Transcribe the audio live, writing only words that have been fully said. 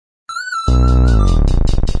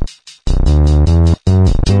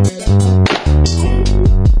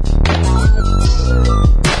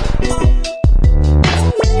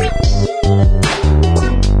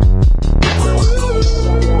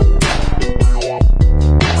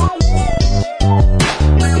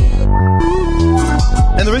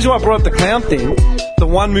why I brought up the clown thing. The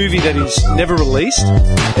one movie that he's never released,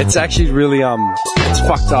 it's actually really, it's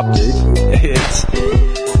fucked up, dude.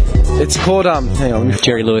 It's called, hang on.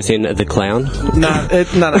 Jerry Lewis in The Clown? No,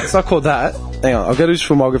 it's not called that. Hang on, I'll go to his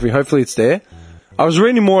filmography. Hopefully it's there. I was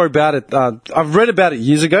reading more about it. I've read about it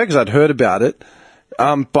years ago because I'd heard about it.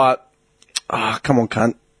 But, come on,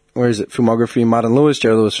 cunt. Where is it? Filmography, Martin Lewis,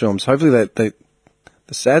 Jerry Lewis films. Hopefully the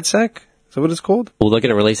Sad Sack? Is that what it's called? Well, they're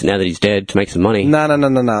going to release it now that he's dead to make some money.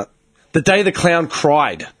 No. The Day the Clown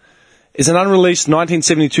Cried is an unreleased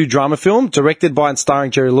 1972 drama film directed by and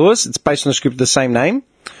starring Jerry Lewis. It's based on a script of the same name.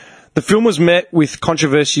 The film was met with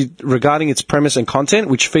controversy regarding its premise and content,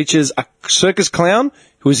 which features a circus clown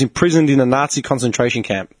who is imprisoned in a Nazi concentration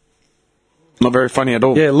camp. Not very funny at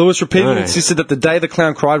all. Yeah, Lewis repeatedly insisted that The Day the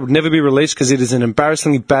Clown Cried would never be released because it is an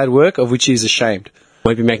embarrassingly bad work of which he is ashamed.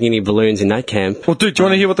 Won't be making any balloons in that camp. Well, dude, do you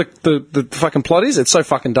want to hear what the fucking plot is? It's so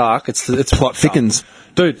fucking dark. It's plot thickens.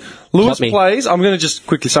 Dude, Lewis plays, I'm going to just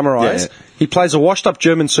quickly summarise. Yeah. He plays a washed-up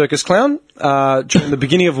German circus clown during the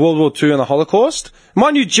beginning of World War II and the Holocaust.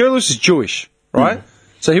 Mind you, Jerry Lewis is Jewish, right? Mm.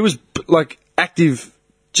 So he was, active...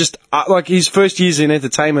 Just like his first years in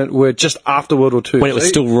entertainment were just after World War II. When it was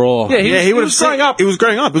still raw. Yeah, he was growing up. He was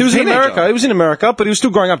growing up. He was in America. He was in America, but he was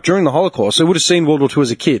still growing up during the Holocaust. So he would have seen World War II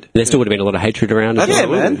as a kid. There still would have been a lot of hatred around. Yeah,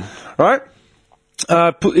 man. Right?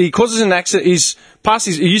 He causes an accident. He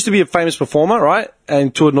used to be a famous performer, right?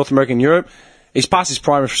 And toured North America and Europe. He's past his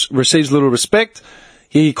prime, receives little respect.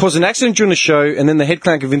 He caused an accident during the show, and then the head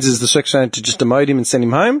clown convinces the circus owner to just demote him and send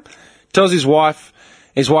him home. Tells his wife.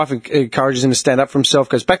 His wife encourages him to stand up for himself,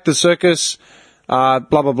 goes back to the circus, blah,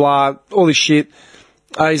 blah, blah, all this shit.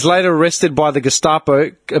 He's later arrested by the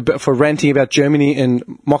Gestapo for ranting about Germany and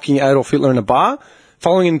mocking Adolf Hitler in a bar.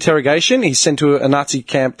 Following an interrogation, he's sent to a Nazi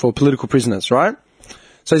camp for political prisoners, right?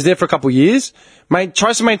 So he's there for a couple of years.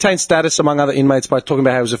 Tries to maintain status among other inmates by talking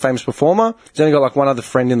about how he was a famous performer. He's only got one other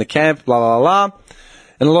friend in the camp, blah, blah, blah.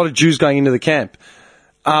 And a lot of Jews going into the camp.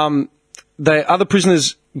 The other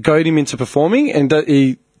prisoners goad him into performing, and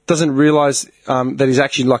he doesn't realise that he's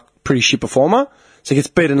actually pretty shit performer. So he gets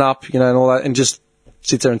beaten up, and all that, and just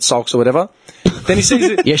sits there and sulks or whatever. Then he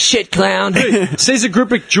sees you shit clown. Sees a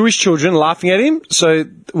group of Jewish children laughing at him. So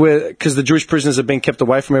because the Jewish prisoners have been kept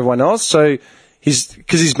away from everyone else, so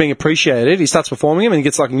because he's being appreciated, he starts performing him, and he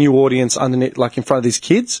gets a new audience underneath, in front of these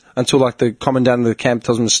kids, until the commandant of the camp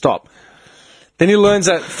tells him to stop. Then he learns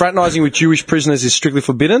that fraternising with Jewish prisoners is strictly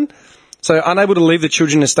forbidden. So, unable to leave the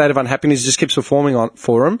children in a state of unhappiness, he just keeps performing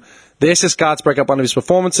for them. The SS guards break up one of his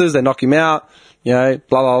performances, they knock him out, blah,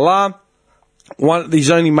 blah, blah.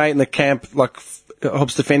 His only mate in the camp,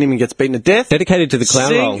 helps defend him and gets beaten to death. Dedicated to the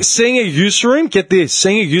clown role. Seeing a youth room, get this,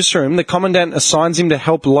 the commandant assigns him to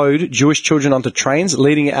help load Jewish children onto trains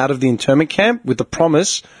leading out of the internment camp with the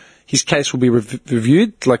promise his case will be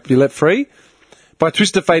reviewed, be let free. By a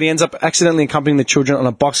twist of fate, he ends up accidentally accompanying the children on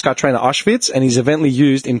a boxcar train to Auschwitz, and he's eventually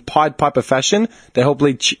used in Pied Piper fashion to help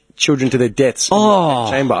lead children to their deaths in the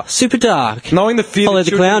chamber. Super dark. Knowing the fear Follow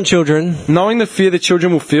the clown children. Knowing the fear the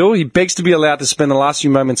children will feel, he begs to be allowed to spend the last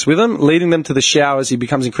few moments with them, leading them to the showers. He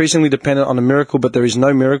becomes increasingly dependent on a miracle, but there is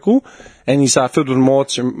no miracle, and he's filled with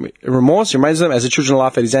remorse. He remains them as the children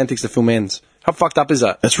laugh at his antics. The film ends. How fucked up is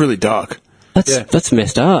that? That's really dark. That's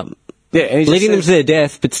messed up. Yeah, and leading them to their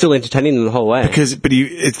death, but still entertaining them the whole way.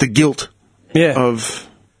 It's the guilt. Of.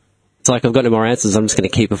 It's like, I've got no more answers. I'm just going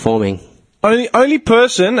to keep performing. Only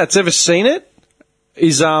person that's ever seen it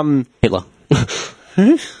is Hitler.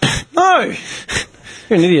 No, you're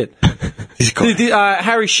an idiot.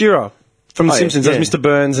 Harry Shearer from The Simpsons. That's Mr.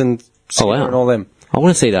 Burns and and all them. I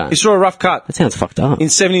want to see that. He saw a rough cut. That sounds fucked up. In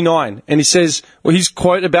 1979. And he says, his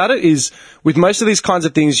quote about it is, with most of these kinds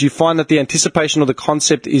of things, you find that the anticipation or the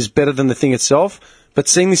concept is better than the thing itself. But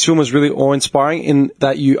seeing this film was really awe-inspiring in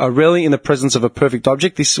that you are rarely in the presence of a perfect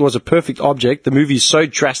object. This was a perfect object. The movie is so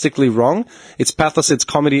drastically wrong. Its pathos, its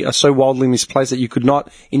comedy are so wildly misplaced that you could not,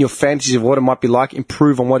 in your fantasy of what it might be like,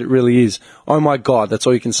 improve on what it really is. Oh my God, that's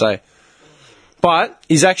all you can say. But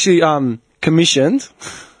he's actually commissioned...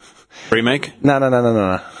 Remake? No.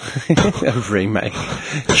 A remake.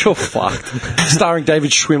 You're fucked. Starring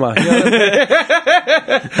David Schwimmer.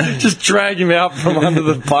 Just drag him out from under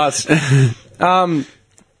the bus.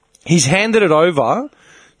 He's handed it over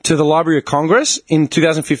to the Library of Congress. In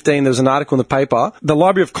 2015, there was an article in the paper. The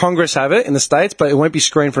Library of Congress have it in the States, but it won't be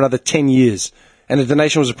screened for another 10 years. And the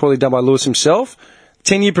donation was reportedly done by Lewis himself.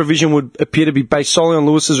 10-year provision would appear to be based solely on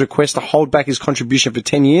Lewis's request to hold back his contribution for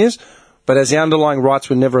 10 years. But as the underlying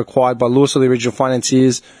rights were never acquired by Lewis or the original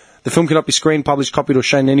financiers, the film cannot be screened, published, copied, or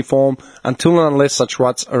shown in any form until and unless such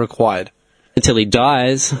rights are acquired. Until he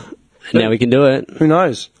dies, now we can do it. Who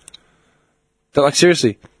knows? But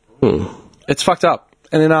seriously, It's fucked up.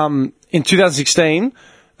 And then in 2016,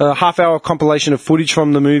 a half-hour compilation of footage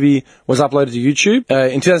from the movie was uploaded to YouTube.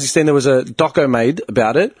 In 2016, there was a doco made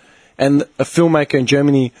about it, and a filmmaker in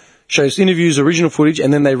Germany shows interviews, original footage,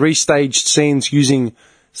 and then they restaged scenes using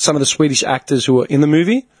some of the Swedish actors who were in the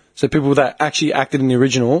movie. So people that actually acted in the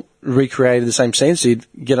original recreated the same scenes, so you'd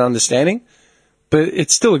get an understanding. But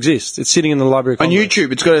it still exists. It's sitting in the Library of On Congress.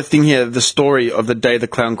 YouTube, it's got a thing here, the story of the day the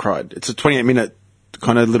clown cried. It's a 28-minute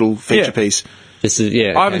kind of little feature piece. This is,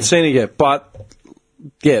 yeah. I haven't seen it yet, but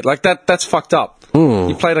yeah, like that's fucked up.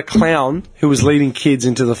 He played a clown who was leading kids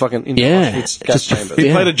into the fucking gas chamber.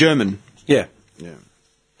 He played a German. Yeah. Yeah.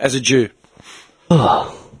 As a Jew.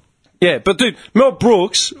 Yeah, but dude, Mel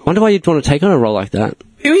Brooks, I wonder why you'd want to take on a role like that.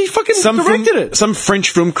 he fucking directed it. Some French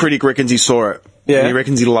film critic reckons he saw it. Yeah. And he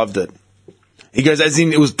reckons he loved it. He goes, as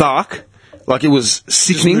in, it was dark, like it was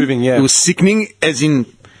sickening. moving, yeah. It was sickening, as in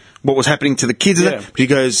what was happening to the kids. Yeah. But he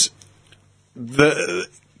goes,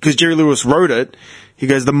 because Jerry Lewis wrote it, he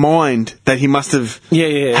goes, the mind that he must have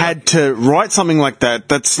had to write something like that,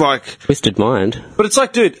 that's like... Twisted mind. But it's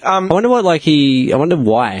like, dude, I wonder why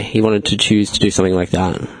he wanted to choose to do something like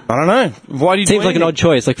that. I don't know. Why do you Seems like an odd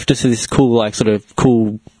choice, like just for this cool, like sort of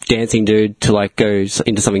cool dancing dude to like go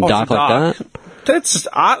into something dark like that. That's just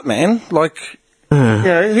art, man. Like,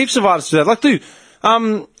 heaps of artists do that. Like, dude,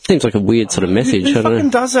 seems like a weird sort of message. who I don't fucking know.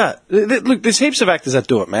 does that? Look, there's heaps of actors that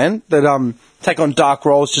do it, man. That take on dark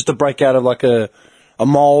roles just to break out of like a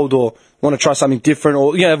mold or want to try something different,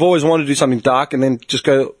 or have always wanted to do something dark and then just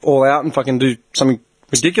go all out and fucking do something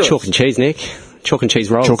ridiculous. Chalk and cheese, Nick. Chalk and cheese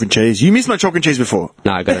rolls. Chalk and cheese. You missed my chalk and cheese before.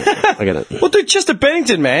 No, I got it. Well, dude, Chester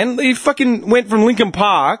Bennington, man, he fucking went from Linkin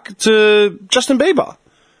Park to Justin Bieber.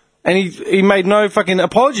 And he made no fucking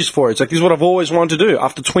apologies for it. It's like, this is what I've always wanted to do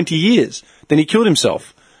after 20 years. Then he killed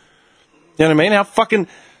himself. You know what I mean? How fucking,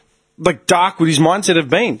 like, dark would his mindset have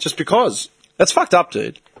been just because? That's fucked up,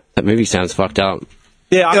 dude. That movie sounds fucked up.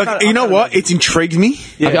 Yeah, You know what? It's intrigued me.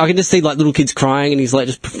 I can just see like little kids crying and he's like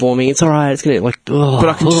just performing. It's alright, it's gonna like, But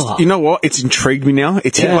I can just, you know what? It's intrigued me now.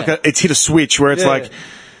 It's hit a switch where it's like... Can you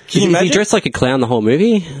is he imagine? dressed like a clown the whole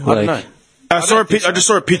movie? I don't know. I just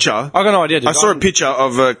saw a picture. I got no idea, dude. I saw a picture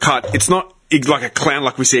of a cut. It's not like a clown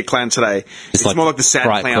like we see a clown today. It's like more like the sad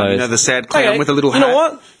bright clown. clothes. You know, the sad clown Okay, with a little hat. You know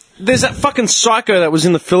what? There's that fucking psycho that was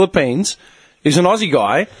in the Philippines. He's an Aussie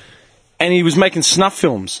guy, and he was making snuff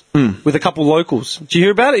films with a couple locals. Did you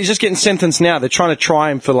hear about it? He's just getting sentenced now. They're trying to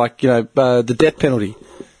try him for, like, the death penalty.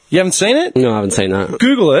 You haven't seen it? No, I haven't seen that.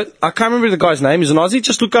 Google it. I can't remember the guy's name. He's an Aussie.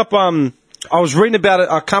 Just look up, I was reading about it.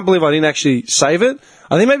 I can't believe I didn't actually save it.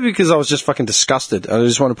 I think maybe because I was just fucking disgusted. I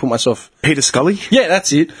just want to put myself... Peter Scully? Yeah,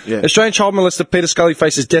 that's it. Yeah. Australian child molester Peter Scully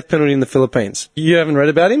faces death penalty in the Philippines. You haven't read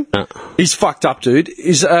about him? No. He's fucked up, dude.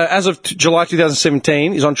 He's, as of July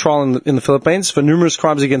 2017, he's on trial in the Philippines for numerous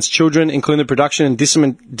crimes against children, including the production and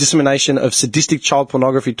dissemination of sadistic child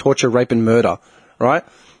pornography, torture, rape, and murder. Right?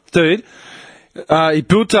 Dude, he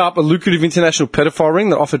built up a lucrative international pedophile ring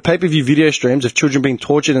that offered pay-per-view video streams of children being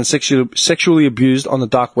tortured and sexually abused on the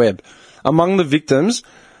dark web. Among the victims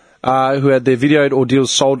who had their videoed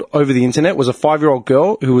ordeals sold over the internet was a 5-year-old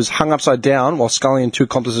girl who was hung upside down while Scully and 2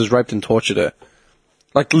 accomplices raped and tortured her.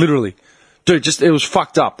 Like, literally. Dude, it was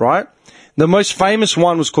fucked up, right? The most famous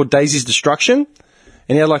one was called Daisy's Destruction,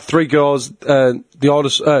 and he had like 3 girls, the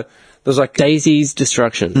oldest, there's like... Daisy's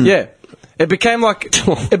Destruction. Yeah. It became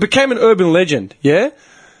an urban legend, yeah?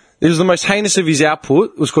 It was the most heinous of his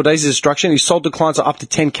output. It was called Daisy's Destruction. He sold to clients at up to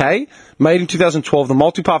 $10,000. Made in 2012. The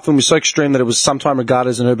multi-part film was so extreme that it was sometimes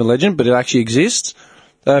regarded as an urban legend, but it actually exists.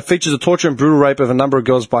 Features the torture and brutal rape of a number of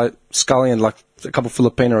girls by Scully and like a couple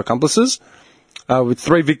Filipino accomplices, with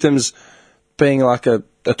 3 victims being like a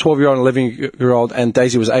 12-year-old and 11-year-old, and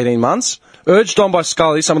Daisy was 18 months. Urged on by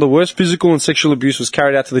Scully, some of the worst physical and sexual abuse was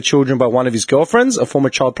carried out to the children by one of his girlfriends, a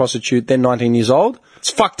former child prostitute, then 19 years old.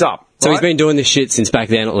 It's fucked up. So right? he's been doing this shit since back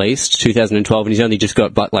then, at least 2012, and he's only just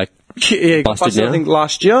got busted now. I think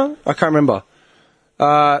last year. I can't remember.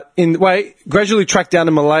 Gradually tracked down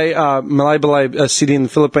to Malaybalay city in the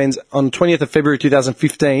Philippines on 20th of February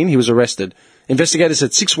 2015. He was arrested. Investigators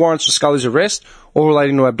had 6 warrants for Scully's arrest, all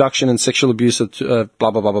relating to abduction and sexual abuse of blah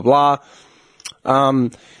blah blah blah blah.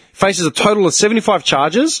 Faces a total of 75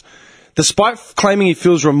 charges. Despite claiming he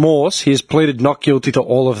feels remorse, he has pleaded not guilty to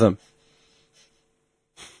all of them.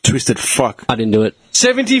 Twisted fuck. I didn't do it.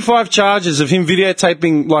 75 charges of him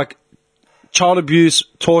videotaping, like, child abuse,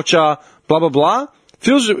 torture, blah, blah, blah.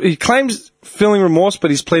 He claims feeling remorse, but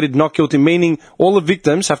he's pleaded not guilty, meaning all the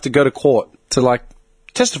victims have to go to court to, like,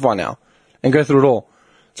 testify now and go through it all.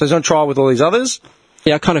 So he's on trial with all these others.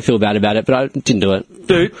 Yeah, I kind of feel bad about it, but I didn't do it.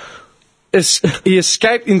 Dude, he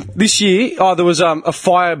escaped in this year. Oh, there was a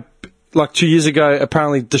fire like 2 years ago,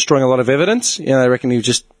 apparently destroying a lot of evidence. You know, they reckon he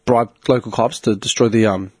just bribed local cops to destroy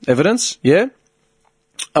the evidence. Yeah.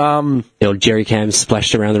 The old jerry cams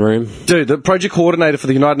splashed around the room. Dude, the project coordinator for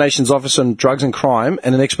the United Nations Office on Drugs and Crime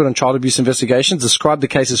and an expert on child abuse investigations described the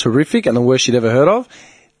case as horrific and the worst she'd ever heard of.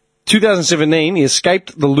 2017, he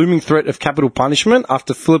escaped the looming threat of capital punishment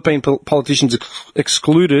after Philippine politicians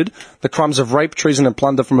excluded the crimes of rape, treason and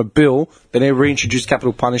plunder from a bill that reintroduced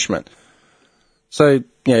capital punishment. So,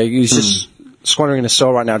 yeah, he's just squandering in a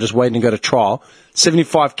cell right now, just waiting to go to trial.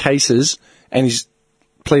 75 cases, and he's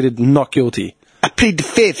pleaded not guilty. I plead the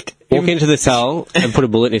fifth. Walk into the cell and put a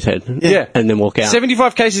bullet in his head. Yeah. And then walk out.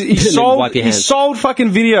 75 cases. He sold fucking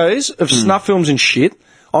videos of snuff films and shit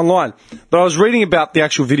online. But I was reading about the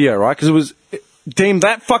actual video, right? Because it was deemed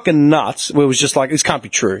that fucking nuts, where it was just like, this can't be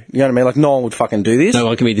true. You know what I mean? Like, no one would fucking do this. No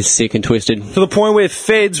one can be this sick and twisted. To the point where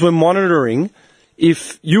feds were monitoring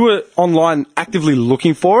if you were online actively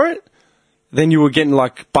looking for it, then you were getting,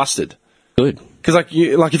 like, busted. Good. Because, like,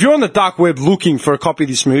 if you're on the dark web looking for a copy of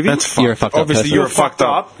this movie, that's fucked. You're a fucked up obviously person. you're fucked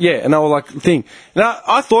up. Yeah, and they were like, thing. Now,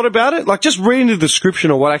 I thought about it, like, just reading the description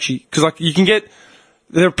or what actually, because, like, you can get,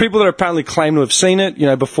 there are people that apparently claim to have seen it, you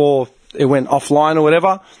know, before it went offline or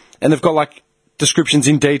whatever, and they've got, like, descriptions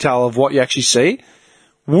in detail of what you actually see.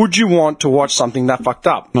 Would you want to watch something that fucked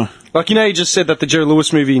up? No. Like, you know, you just said that the Jerry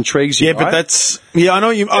Lewis movie intrigues you, Yeah, right? but that's... Yeah, I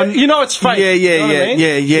know you... You know it's fake. Yeah, you know what I mean?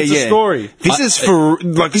 It's a story. This is for...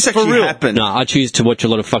 Like, this actually real. happened. No, I choose to watch a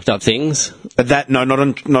lot of fucked up things. But that... No,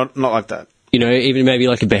 not like that. You know, even maybe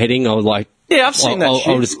like a beheading, I would like... Yeah, I've seen that I'll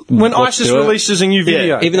shit. just When watch ISIS through it. releases a new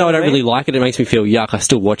video. Even though I don't you know really like it, it makes me feel yuck. I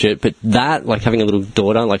still watch it. But that, like having a little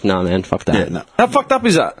daughter, like, nah, man, fuck that. Yeah, no. How fucked up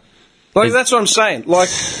is that? Like, that's what I'm saying. Like,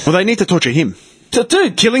 Well, they need to torture him.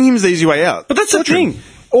 dude, Killing him's the easy way out. but that's the thing.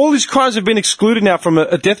 All these crimes have been excluded now from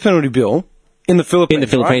a death penalty bill in the Philippines. In the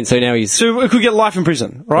Philippines, right? so now he's... So it could get life in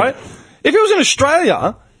prison, right? If it was in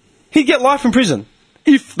Australia, he'd get life in prison.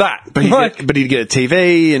 If that. But he'd get a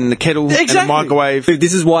TV and a kettle and a Exactly. microwave. Dude,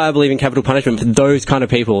 this is why I believe in capital punishment for those kind of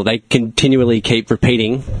people. They continually keep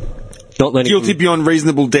repeating, not learning... Guilty beyond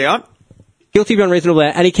reasonable doubt. Guilty beyond reasonable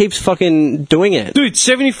doubt, and he keeps fucking doing it. Dude,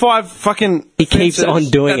 75 fucking... He keeps offences on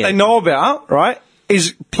doing that it. they know about, right,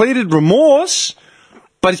 is pleaded remorse,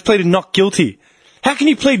 but he's pleaded not guilty. How can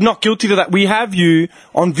you plead not guilty to that? We have you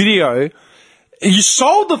on video. You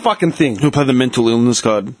sold the fucking thing. Who'll play the mental illness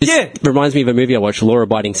card. Yeah. Reminds me of a movie I watched, Law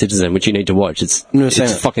Abiding Citizen, which you need to watch. It's Never seen it.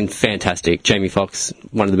 fucking fantastic. Jamie Foxx,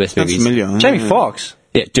 one of the best That's movies. familiar. Jamie Foxx.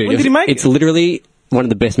 Yeah, dude. When did he make it's it? literally one of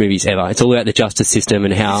the best movies ever. It's all about the justice system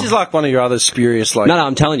and how... This is like one of your other spurious, like... No,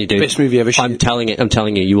 I'm telling you, dude. Best movie ever shit. I'm telling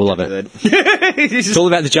you, you will love it. It's all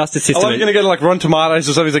about the justice I system. love you're going to go to like Rotten Tomatoes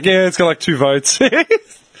or something. He's like, yeah, it's got like 2 votes.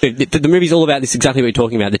 Dude, the movie's all about this, exactly what you're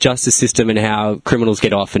talking about, the justice system and how criminals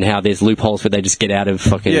get off and how there's loopholes where they just get out of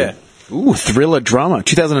fucking... yeah. Ooh, thriller drama.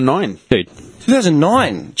 2009. Dude,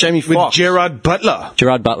 2009. Jamie With Foxx. Gerard Butler.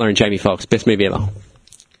 Gerard Butler and Jamie Foxx, best movie ever.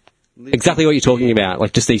 Exactly what you're talking about,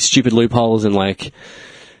 like just these stupid loopholes and like...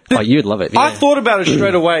 Oh, you'd love it. I Yeah. thought about it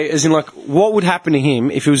straight away, as in like, what would happen to him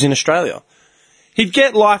if he was in Australia? He'd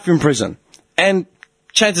get life in prison, and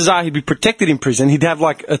chances are he'd be protected in prison. He'd have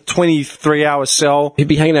like a 23-hour cell. He'd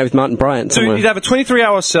be hanging out with Martin Bryant So somewhere. he'd have a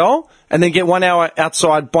 23-hour cell, and then get 1 hour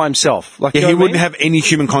outside by himself. Like, Yeah, you know he what I wouldn't mean? have any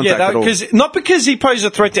human contact at all. Not because he poses a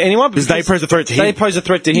threat to anyone, but Because they pose a threat to him. They pose a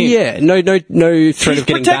threat to him. Yeah, no threat He's of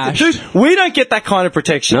getting protected, bashed. dude. We don't get that kind of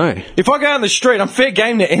protection. No. If I go out in the street, I'm fair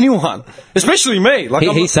game to anyone, especially me. Like,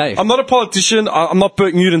 He's safe. I'm not a politician. I'm not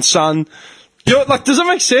Bert Newton's son. You know, like, does that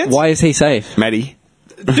make sense? Why is he safe? Maddie.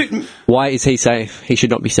 Dude, Why is he safe? He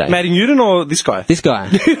should not be safe. Matty Newton or this guy? This guy.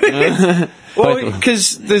 Well, both.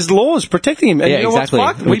 because there's laws protecting him. And Yeah, you know exactly,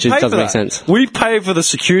 what's fucked? which We pay doesn't for make that. sense. We pay for the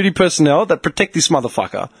security personnel that protect this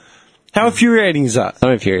motherfucker. How infuriating is that? So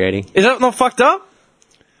infuriating. Is that not fucked up?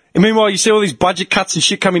 And meanwhile, you see all these budget cuts and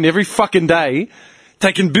shit coming every fucking day,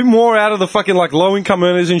 taking a bit more out of the fucking, like, low-income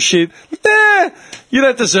earners and shit. You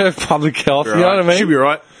don't deserve public health, you know what I mean? Should be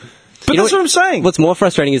right. But You know that's what I'm saying. What's more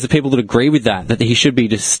frustrating is the people that agree with that he should be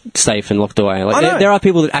just safe and locked away. Like, I know. there are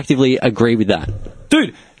people that actively agree with that.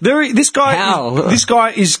 Dude, this guy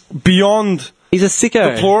is beyond He's a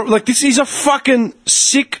sicko. like, he's a fucking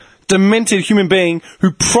sick, demented human being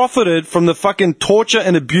who profited from the fucking torture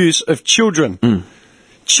and abuse of children.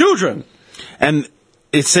 Children! And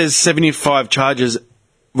it says 75 charges.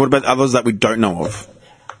 What about others that we don't know of?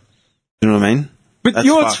 You know what I mean? But That's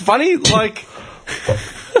you know what's fucked. funny? Like,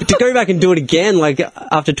 To go back and do it again, like,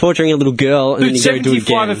 after torturing a little girl, and dude, then you go do it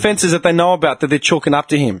 75 again. offences that they know about that they're chalking up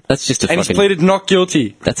to him. That's just a And he's fucking... pleaded not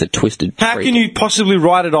guilty. That's a twisted How freak. can you possibly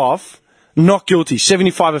write it off? Not guilty.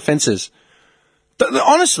 75 offences.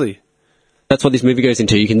 Honestly. That's what this movie goes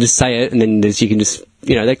into. You can just say it, and then you can just,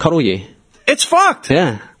 they coddle you. It's fucked.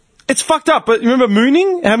 Yeah. It's fucked up. But remember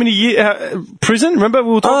mooning? How many years prison? Remember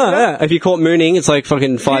we were talking about? Yeah. If you're caught mooning, it's like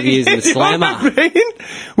fucking 5 years in a slammer. You know what I mean?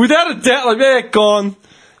 Without a doubt, gone.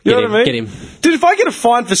 You know what I mean? Get him. Dude, if I get a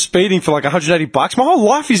fine for speeding for like $180, my whole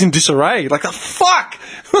life is in disarray. Like, the fuck?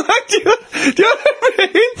 Like, do you know what I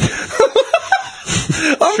mean?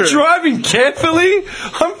 I'm driving carefully.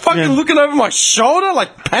 I'm fucking looking over my shoulder,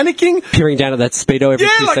 like panicking. Peering down at that speedo every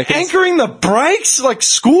 2 seconds. Anchoring the brakes, like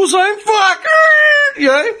school zone. Fuck.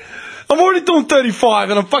 I'm already doing 35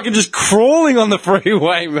 and I'm fucking just crawling on the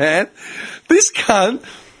freeway, man. This cunt,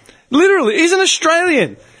 literally, he's an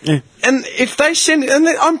Australian. Yeah. And if they send,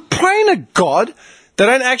 I'm praying to God they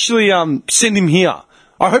don't actually send him here.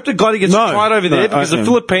 I hope to God he gets tried over there because the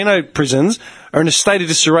Filipino prisons are in a state of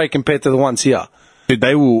disarray compared to the ones here. Dude,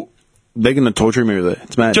 they're going to torture him over there.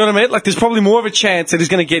 It's mad. Do you know what I mean? Like, there's probably more of a chance that he's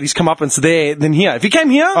going to get his comeuppance there than here. If he came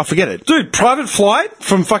here... Oh, forget it. Dude, private flight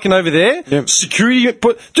from fucking over there. Yep. Security...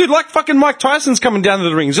 Dude, like fucking Mike Tyson's coming down to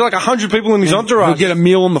the rings. There's like 100 people in his entourage. He'll get a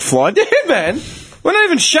meal on the flight. Yeah, man. We're not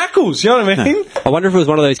even shackles, you know what I mean? I wonder if it was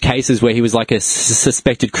one of those cases where he was like a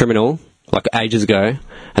suspected criminal, like ages ago,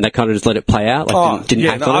 and they kind of just let it play out, like didn't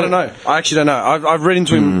act on it. I don't know. I actually don't know. I've read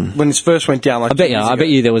into him when this first went down. Like, I bet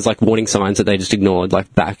you there was like warning signs that they just ignored,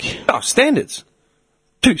 like back. Oh, standards.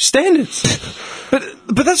 Dude, standards. but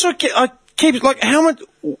that's what I keep, like, how much,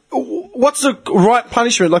 what's the right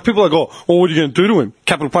punishment? Like, people are like, oh, what are you going to do to him?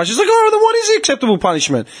 Capital punishment. It's like, oh, then what is the acceptable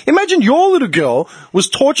punishment? Imagine your little girl was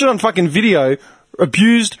tortured on fucking video,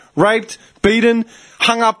 abused, raped, beaten,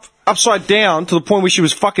 hung up upside down to the point where she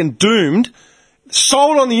was fucking doomed,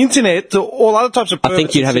 sold on the internet to all other types of I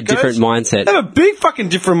think you'd have a different mindset. Have a big fucking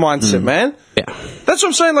different mindset, man. Yeah. That's what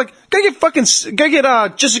I'm saying. Like, go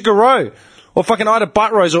get Jessica Rowe or fucking Ida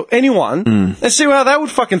Buttrose or anyone and see how they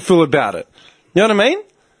would fucking feel about it. You know what I mean?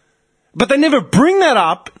 But they never bring that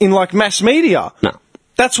up in, like, mass media. No.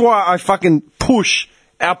 That's why I fucking push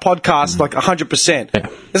our podcast like 100%. Yeah.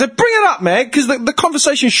 I said, bring it up, man, because the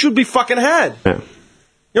conversation should be fucking had. Yeah.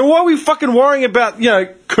 Why are we fucking worrying about,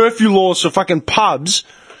 curfew laws for fucking pubs?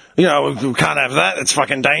 We can't have that. It's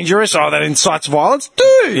fucking dangerous. Oh, that incites violence.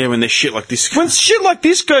 Dude! Yeah, when there's shit like this. When shit like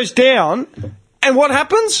this goes down, and what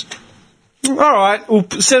happens? All right, we'll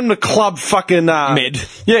send them to Club fucking... Med.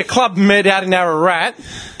 Yeah, Club Med out in Ararat.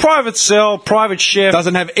 Private cell, private chef.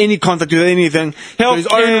 Doesn't have any contact with anything.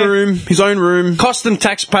 His own room. Cost them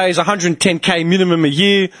taxpayers $110K minimum a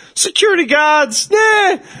year. Security guards,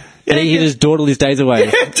 And he just dawdled his days away.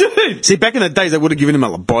 Yeah, dude. See, back in the days, they would have given him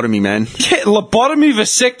a lobotomy, man. Yeah, lobotomy,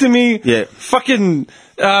 vasectomy. Yeah. Fucking...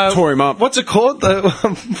 tore him up. What's it called?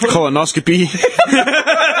 Colonoscopy.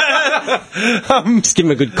 Just give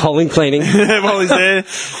him a good colon cleaning. While he's there.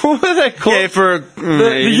 What are they called? Yeah, for...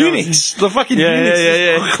 the eunuchs. The fucking eunuchs.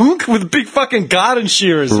 Yeah. With big fucking garden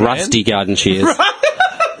shearers, Rusty garden shears.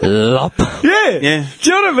 Lop. Yeah. Do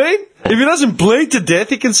you know what I mean? Yeah. If he doesn't bleed to death,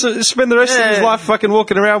 he can spend the rest of his life fucking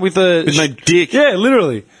walking around with a... With no dick. Yeah,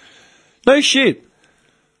 literally. No shit.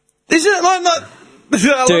 Isn't it like not...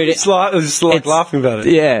 Dude, it's like laughing about it.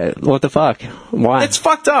 Yeah, what the fuck? Why? It's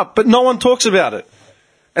fucked up, but no one talks about it.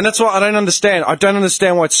 And that's why I don't understand. I don't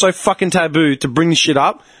understand why it's so fucking taboo to bring this shit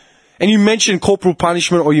up. And you mention corporal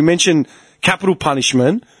punishment or you mention capital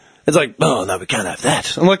punishment. It's like, oh, no, we can't have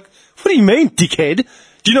that. I'm like, what do you mean, dickhead?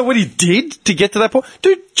 Do you know what he did to get to that point?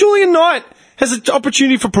 Dude, Julian Knight has an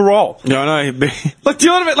opportunity for parole. No, no. Like, do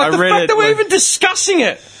you know what I mean? Like, the fact that we're even discussing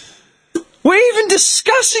it. We're even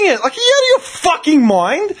discussing it. Like, are you out of your fucking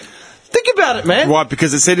mind? Think about it, man. Why?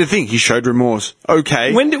 Because it said a thing. He showed remorse.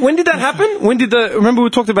 Okay. When did that happen? Remember we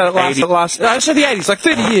talked about it last so the 80s, like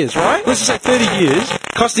 30 years, right? Let's just say 30 years,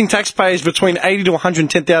 costing taxpayers between 80 to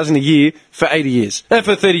 110,000 a year for 80 years.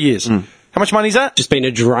 For 30 years. How much money is that? Just been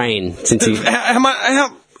a drain since he... Do the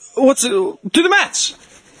maths.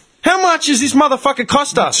 How much has this motherfucker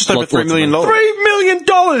cost us? Just over $3 million. $3 million!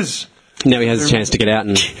 Now he has a chance to get out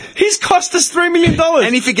and... He's cost us $3 million!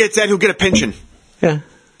 And if he gets out, he'll get a pension. Yeah.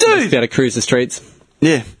 Dude! Be able to cruise the streets.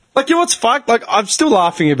 Yeah. Like, you know what's fucked? Like, I'm still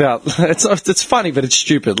laughing about... It's funny, but it's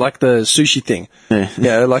stupid. Like the sushi thing.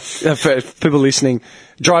 Yeah, like, for people listening,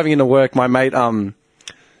 driving into work, my mate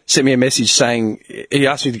sent me a message saying... He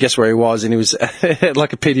asked me to guess where he was, and he was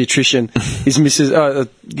like a pediatrician. His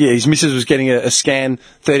missus was getting a scan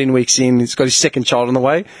 13 weeks in. He's got his second child on the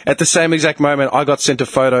way. At the same exact moment, I got sent a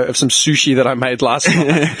photo of some sushi that I made last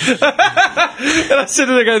night. And I said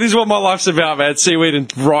to her, this is what my life's about, man. Seaweed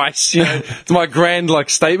and rice, It's my grand,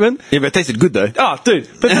 statement. Yeah, but it tasted good, though. Oh, dude.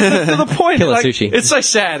 But the point, Killer sushi. it's so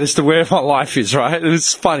sad as to where my life is, right? And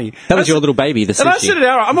it's funny. That was your little baby, the sushi. And I said it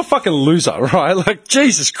out, I'm a fucking loser, right?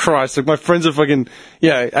 Jesus Christ. My friends are fucking,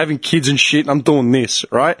 having kids and shit, and I'm doing this,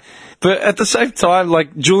 right? But at the same time,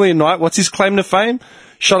 Julian Knight, what's his claim to fame?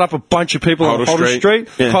 Shot up a bunch of people on Holder Street.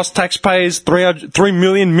 Yeah. Cost taxpayers $3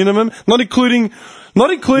 million minimum, not including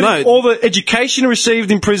all the education he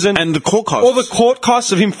received in prison and the court costs. All the court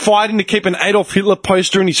costs of him fighting to keep an Adolf Hitler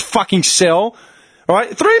poster in his fucking cell. All right,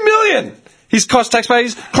 $3 million. He's cost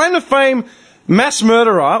taxpayers. Claim to fame, mass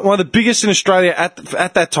murderer, one of the biggest in Australia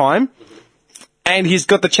at that time. And he's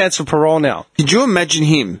got the chance for parole now. Did you imagine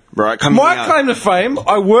him, right, coming My out? claim to fame,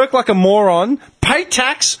 I work like a moron, pay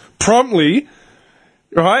tax promptly,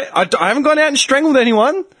 right? I haven't gone out and strangled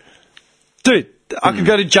anyone. Dude, I could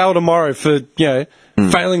go to jail tomorrow for,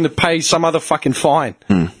 failing to pay some other fucking fine.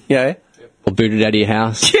 Yeah? Or booted out of your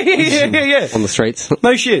house. Yeah. On the streets.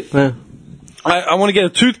 No shit. Yeah. I want to get a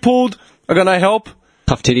tooth pulled. I got no help.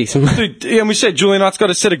 Tough titties. Dude, and we said Julian Knight's got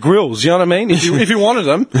a set of grills, you know what I mean? If he wanted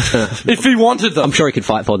them. If he wanted them. I'm sure he could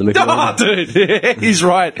fight for them if he wanted. Dude, he's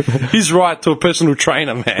right. He's right to a personal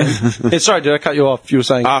trainer, man. Sorry, did I cut you off? You were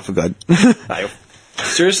saying... I forgot.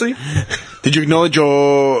 Seriously? Did you acknowledge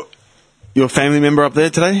your family member up there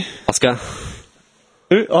today? Oscar.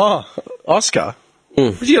 Who? Oh, Oscar.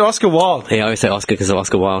 Where'd you get Oscar Wilde? Yeah, I always say Oscar because of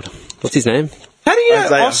Oscar Wilde. What's his name? How do you know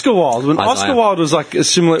Isaiah. Oscar Wilde? When Isaiah. Oscar Wilde was a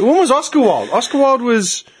similar... When was Oscar Wilde? Oscar Wilde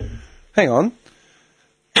was... Hang on.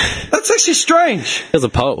 That's actually strange. He was a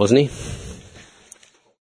poet, wasn't he?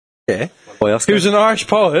 Yeah. Boy, Oscar. He was an Irish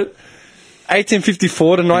poet,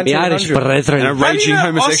 1854 to The Irish 1900. brethren. And a raging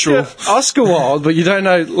homosexual. Oscar Wilde, but you don't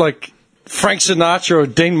know, Frank Sinatra or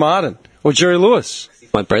Dean Martin or Jerry Lewis.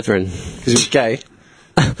 My brethren. Because he was gay.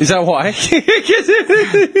 Is that why? Was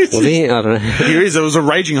he? I don't know. He is. It was a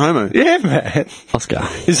raging homo. Yeah, man. Oscar.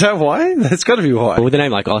 Is that why? That's got to be why. But with a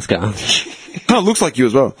name like Oscar. Oh, it looks like you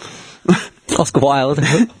as well. Oscar Wilde.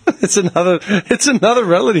 It's another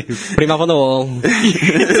relative. Put him up on the wall. We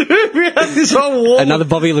have this whole wall. Another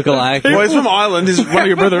Bobby lookalike. Well, he's from Ireland. He's one of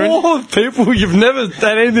your brethren. Wall of people you've never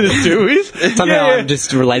had anything to do with. Somehow I'm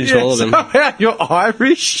just related to all of them. Somehow you're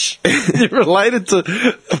Irish. You're related to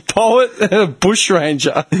a poet and a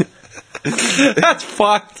bushranger. That's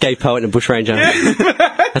fucked. Gay poet and a bushranger.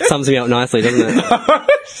 That sums me up nicely, doesn't it?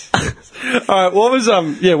 All right, what was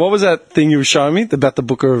that thing you were showing me about the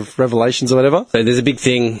Book of Revelations or whatever? So there's a big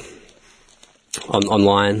thing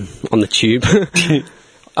online on the tube.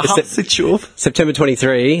 The tube. September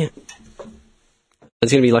 23.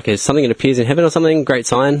 There's going to be something that appears in heaven or something. Great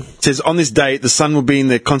sign. It says, on this date, the sun will be in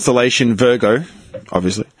the constellation Virgo,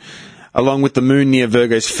 obviously, along with the moon near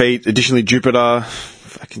Virgo's feet. Additionally, Jupiter,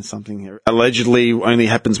 fucking something here, allegedly only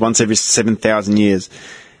happens once every 7,000 years.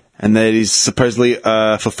 And that is supposedly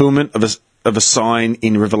a fulfillment of a sign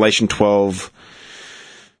in Revelation 12.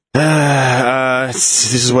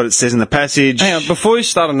 This is what it says in the passage. Hang on, before you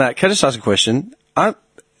start on that, can I just ask a question? How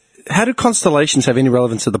do constellations have any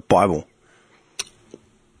relevance to the Bible?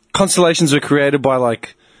 Constellations were created by,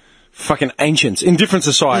 fucking ancients in different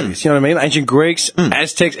societies. You know what I mean? Ancient Greeks,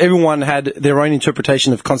 Aztecs, everyone had their own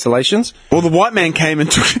interpretation of constellations. Well, the white man came and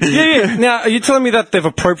took... Yeah. Now, are you telling me that they've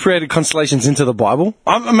appropriated constellations into the Bible?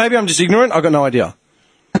 Maybe I'm just ignorant. I've got no idea.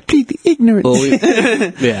 Completely ignorant. Well,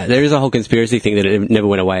 yeah, there is a whole conspiracy thing that it never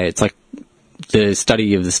went away. It's like the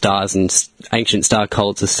study of the stars and ancient star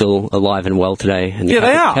cults are still alive and well today. And Yeah,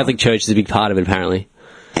 they are. Catholic Church is a big part of it, apparently.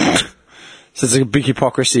 So it's a big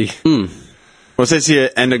hypocrisy. Well, it says here,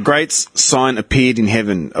 and a great sign appeared in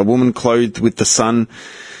heaven, a woman clothed with the sun,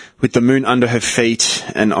 with the moon under her feet,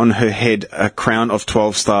 and on her head a crown of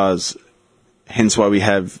 12 stars. Hence why we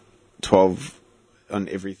have 12 on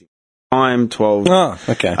everything. Time, 12. Oh,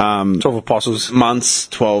 okay. 12 apostles. Months,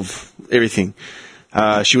 12, everything.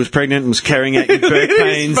 She was pregnant and was carrying out your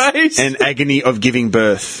birth pains and agony of giving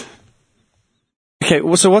birth. Okay,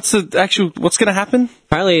 so what's going to happen?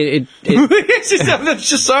 Apparently I'm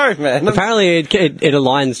just sorry, man. Apparently it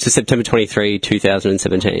aligns to September 23,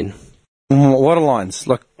 2017. What aligns?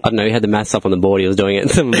 I don't know, he had the maths up on the board, he was doing it.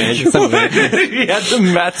 Some man. He had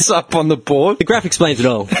the maths up on the board. The graph explains it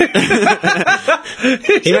all.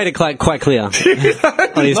 He made it quite clear on his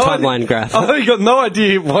timeline graph. Oh, you got no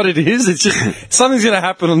idea what it is. It's just something's going to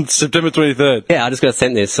happen on September 23rd. Yeah, I just got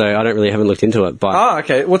sent this, so I haven't looked into it. But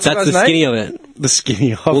okay. What's that's the name? skinny of it. The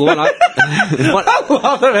skinny of Well, it. I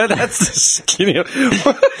love it. That's the skinny of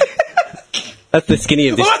That's the skinny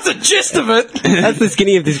of this. What's the gist of it? That's the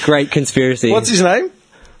skinny of this great conspiracy. What's his name?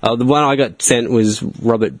 The one I got sent was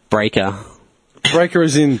Robert Breaker. Breaker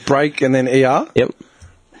is in break and then ER? Yep.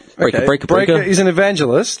 Okay. Breaker. is an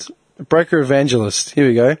evangelist. Breaker evangelist. Here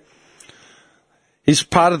we go. He's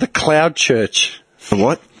part of the Cloud Church. The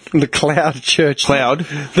what? The Cloud Church. Cloud?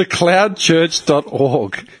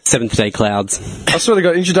 Thecloudchurch.org. Seventh-day Clouds. I swear to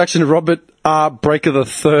God, introduction to Robert R. Breaker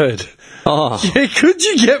III. Oh. Yeah, could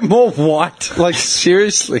you get more white? Like,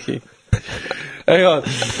 seriously. Hang on.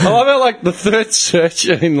 I love how, like, the third search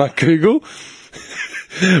in, like, Google.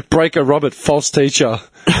 Breaker Robert, false teacher.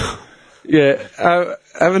 Yeah, I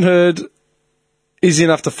haven't heard easy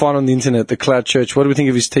enough to find on the internet, the Cloud Church. What do we think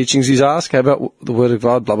of his teachings, he's asked? How about the Word of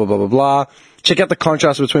God, blah, blah, blah, blah, blah. Check out the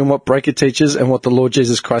contrast between what Breaker teaches and what the Lord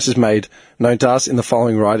Jesus Christ has made known to us in the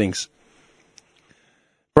following writings.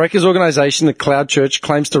 Breaker's organisation, the Cloud Church,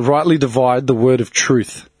 claims to rightly divide the word of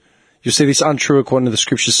truth. You'll see this untrue according to the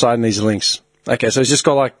scripture side in these links. Okay, so it's just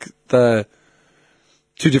got like the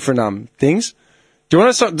two different things.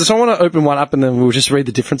 Does someone want to open one up and then we'll just read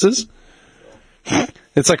the differences?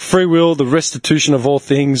 It's like free will, the restitution of all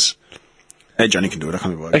things. Hey, Johnny can do it. I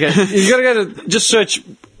can't be bothered. Okay, you got to go to just search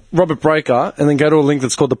Robert Breaker and then go to a link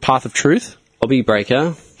that's called the Path of Truth. Bobby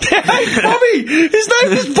Breaker. Hey, Bobby! His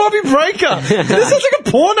name is Bobby Breaker. This sounds like a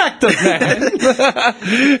porn actor, man.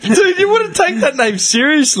 Dude, you wouldn't take that name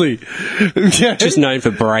seriously. Just known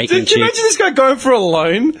for breaking Can you imagine chicks. this guy going for a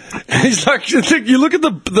loan? And he's like, you look at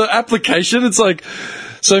the application, it's like,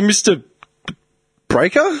 so Mr.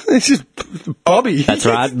 Breaker? It's just Bobby. That's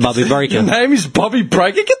right, Bobby Breaker. Your name is Bobby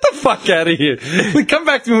Breaker? Get the fuck out of here. Come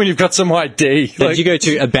back to me when you've got some ID. Did you go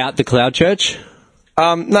to About the Cloud Church?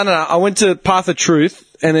 No. I went to Path of Truth,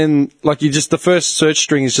 and then, like, the first search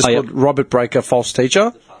string is just called Robert Breaker, false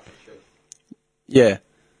teacher. Yeah.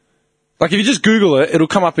 Like, if you just Google it, it'll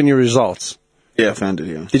come up in your results. Yeah, I found it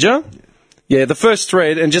here. Did you? Yeah, the first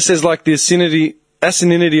thread, and just says, like, the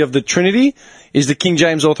asininity of the Trinity is the King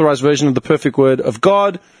James authorized version of the perfect word of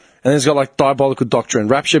God, and then it's got, like, diabolical doctrine,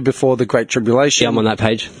 rapture before the Great Tribulation. Yeah, I'm on that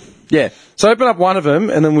page. Yeah. So open up one of them,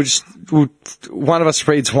 and then one of us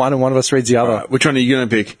reads one and one of us reads the other. Right, which one are you going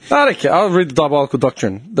to pick? I don't care. I'll read the diabolical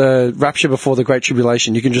doctrine. The rapture before the Great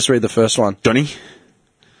Tribulation. You can just read the first one. Johnny?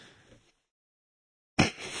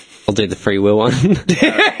 I'll do the free will one.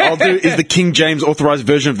 I'll do is the King James authorized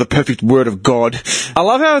version of the perfect word of God. I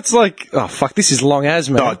love how it's like, oh, fuck, this is long as,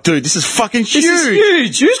 man. Oh, dude, this is fucking huge. This is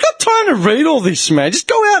huge. Who's got time to read all this, man? Just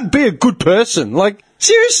go out and be a good person. Like,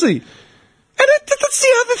 seriously. And that's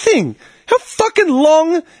the other thing. How fucking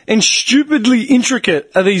long and stupidly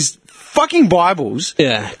intricate are these fucking Bibles?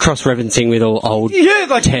 Yeah, cross-referencing with all old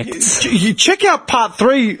texts. You check out part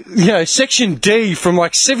 3, section D from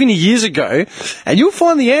like 70 years ago, and you'll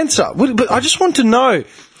find the answer. But I just want to know.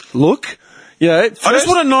 Look, I just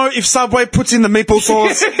want to know if Subway puts in the meatball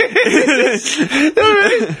sauce.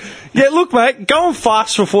 Yeah, look, mate, go and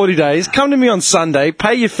fast for 40 days, come to me on Sunday,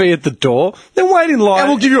 pay your fee at the door, then wait in line. And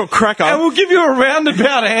we'll give you a cracker. And we'll give you a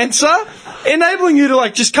roundabout answer, enabling you to,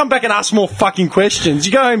 like, just come back and ask more fucking questions.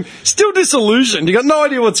 You go home still disillusioned. You got no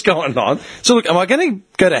idea what's going on. So, look, am I going to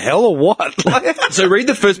go to hell or what? So read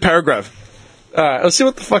the first paragraph. All right, let's see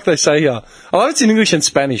what the fuck they say here. I love it's in English and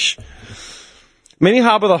Spanish. Many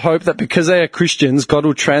harbour the hope that because they are Christians, God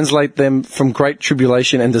will translate them from great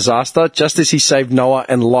tribulation and disaster, just as he saved Noah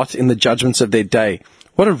and Lot in the judgments of their day.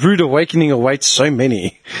 What a rude awakening awaits so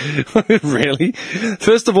many. Really?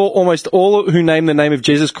 First of all, almost all who name the name of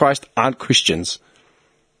Jesus Christ aren't Christians.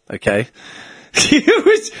 Okay?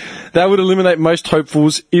 That would eliminate most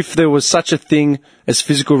hopefuls if there was such a thing as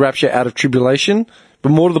physical rapture out of tribulation. But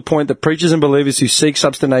more to the point, the preachers and believers who seek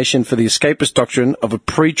substantiation for the escapist doctrine of a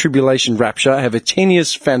pre-tribulation rapture have a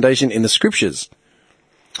tenuous foundation in the scriptures.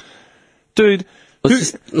 Dude,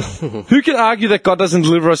 who can argue that God doesn't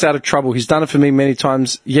deliver us out of trouble? He's done it for me many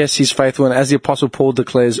times. Yes, he's faithful, and as the Apostle Paul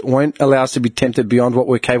declares, won't allow us to be tempted beyond what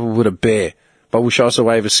we're capable to bear, but will show us a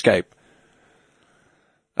way of escape.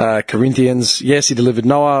 Corinthians, yes, he delivered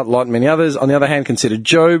Noah, Lot, and many others. On the other hand, consider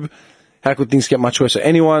Job. How could things get much worse for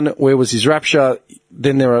anyone? Where was his rapture?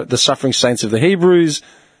 Then there are the suffering saints of the Hebrews.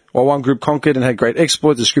 While one group conquered and had great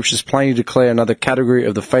exploits, the scriptures plainly declare another category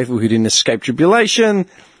of the faithful who didn't escape tribulation.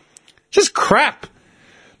 Just crap.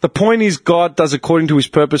 The point is God does according to his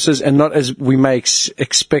purposes and not as we may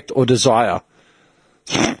expect or desire.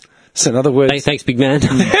 So in other words... Thanks, big man.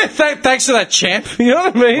 Thanks for that, champ. You know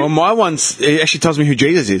what I mean? Well, my one's, it actually tells me who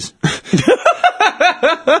Jesus is.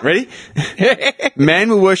 Ready? Man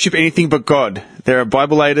will worship anything but God. There are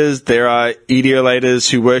Bibleators, there are idiolators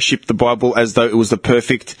who worship the Bible as though it was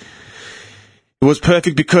perfect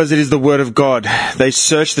because it is the Word of God. They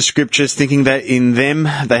search the scriptures thinking that in them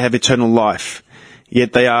they have eternal life.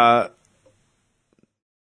 Yet they are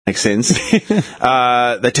Makes sense.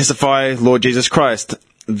 They testify Lord Jesus Christ.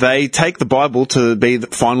 They take the Bible to be the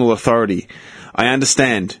final authority. I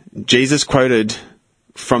understand. Jesus quoted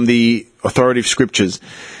from the authority of Scriptures.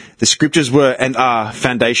 The Scriptures were and are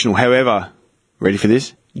foundational. However, ready for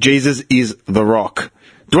this? Jesus is the rock.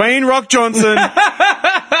 Dwayne Rock Johnson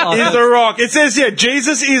is the rock. It says here,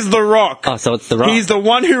 Jesus is the rock. Oh, so it's the rock. He's the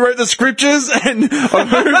one who wrote the Scriptures and of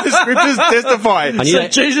whom the Scriptures testify. knew So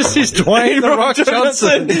that. Jesus is Dwayne The Rock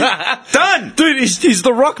Johnson. Done! Dude, is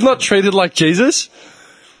The Rock not treated like Jesus?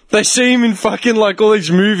 They see him in fucking, like, all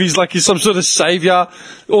these movies like he's some sort of savior,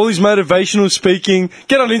 all these motivational speaking.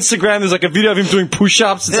 Get on Instagram, there's like a video of him doing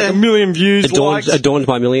push-ups, it's like 1 million views, likes. Adorned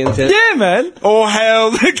by millions. Yeah, man. Oh,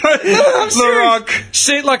 hell. The Rock.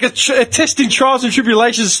 See it like a testing trials and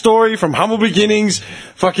tribulations story from humble beginnings,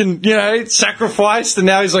 fucking, sacrificed, and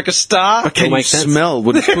now he's like a star. Can you makes sense. smell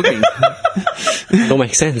what he's cooking? It all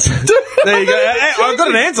makes sense. There you go. Hey, I've got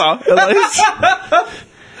an answer, at least.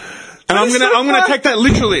 And I'm gonna take that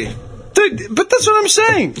literally. Dude, but that's what I'm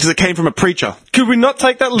saying. Because it came from a preacher. Could we not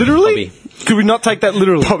take that literally? Bobby. Could we not take that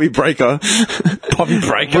literally? Bobby Breaker. Bobby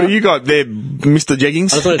Breaker. What do you got there, Mr.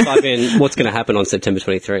 Jeggings? I just want to type in what's going to happen on September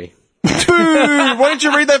 23. Dude, why don't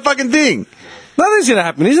you read that fucking thing? Nothing's going to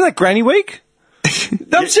happen. Isn't that Granny Week?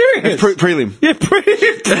 I'm serious. It's prelim. Yeah,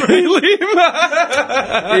 prelim.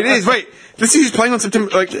 It is. Wait, let's see who's playing on September.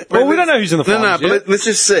 Well, we don't know who's in the finals No, yet. but let's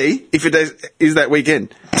just see if it is that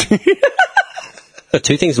weekend. Got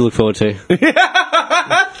two things to look forward to. The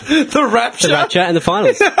Rapture. The Rapture and the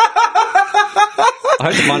finals. I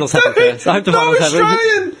hope the finals happen first. I hope the finals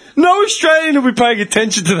happen. No Australian will be paying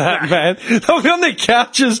attention to that, man. They'll be on their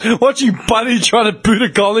couches watching Buddy trying to boot a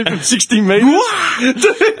goalie from 60 metres.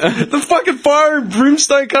 The fucking fire and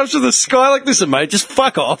brimstone comes to the sky like, listen, mate, just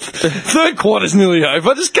fuck off. Third quarter's nearly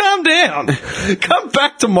over. Just calm down. Come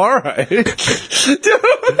back tomorrow. Do you know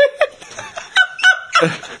what I mean?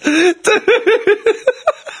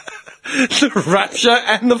 The Rapture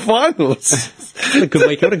and the finals. What a good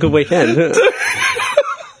weekend. What a good weekend.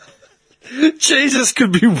 Jesus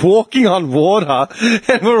could be walking on water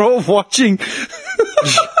and we're all watching.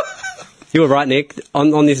 You were right, Nick.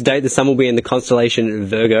 On this date, the sun will be in the constellation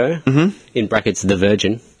Virgo, in brackets, the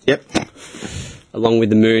Virgin, Yep. along with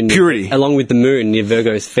the moon. Purity. Along with the moon near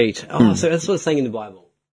Virgo's feet. Oh, so that's what it's saying in the Bible.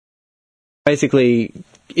 Basically,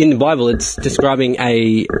 in the Bible, it's describing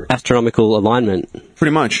a astronomical alignment.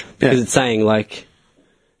 Pretty much. Yeah. Because it's saying, like...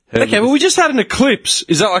 Okay, well, we just had an eclipse.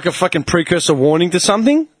 Is that like a fucking precursor warning to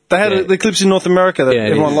something? They had an eclipse in North America that Yeah,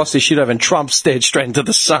 it everyone is. lost their shit over, and Trump stared straight into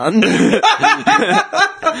the sun. What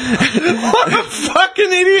a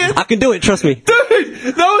fucking idiot. I can do it, trust me. Dude,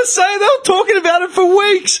 they were talking about it for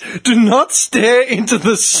weeks. Do not stare into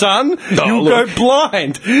the sun. You'll go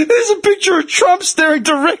blind. There's a picture of Trump staring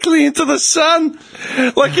directly into the sun.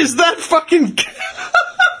 Like, is that fucking...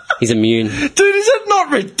 He's immune. Dude, is that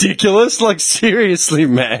not ridiculous? Like, seriously,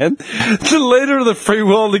 man. The leader of the free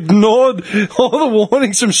world ignored all the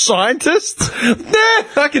warnings from scientists? Nah,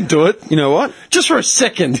 I can do it. You know what? Just for a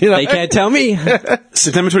second, you know. They can't tell me.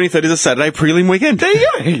 September 23rd is a Saturday prelim weekend. There you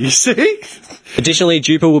go, you see? Additionally,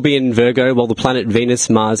 Jupiter will be in Virgo, while the planet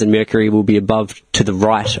Venus, Mars, and Mercury will be above to the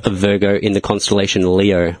right of Virgo in the constellation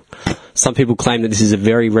Leo. Some people claim that this is a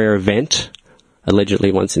very rare event,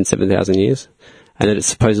 allegedly once in 7,000 years, and that it's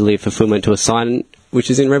supposedly a fulfillment to a sign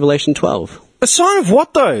which is in Revelation 12. A sign of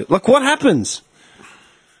what, though? Like, what happens?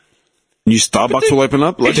 New Starbucks will open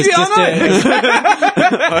up. Like, Yeah, I know.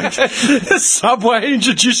 The Subway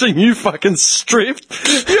introducing new fucking strip.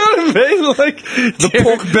 You know what I mean? Like the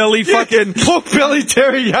pork belly fucking... pork belly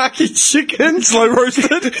teriyaki chicken, slow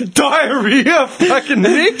roasted, diarrhea fucking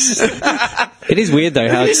mix. It is weird, though,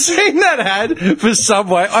 how Have you it's... seen that ad for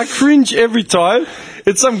Subway? I cringe every time.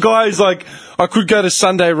 It's some guy who's like, I could go to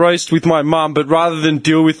Sunday roast with my mum, but rather than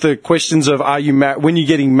deal with the questions of when you're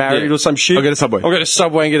getting married Yeah. or some shit, I'll go to Subway. I'll go to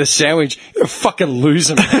Subway and get a sandwich. You're a fucking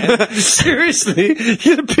loser, man. Seriously,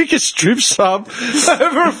 you're gonna pick a strip sub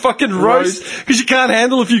over a fucking roast because you can't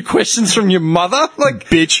handle a few questions from your mother? Like,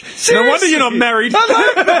 bitch. seriously. No wonder you're not married.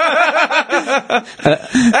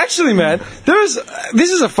 Actually, man,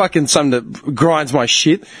 this is a fucking something that grinds my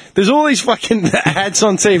shit. There's all these fucking ads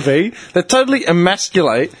on TV that totally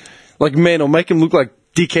emasculate like men or make them look like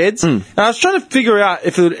dickheads. And I was trying to figure out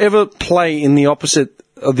if it would ever play in the opposite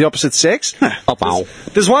sex. Oh, wow.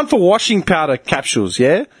 There's one for washing powder capsules,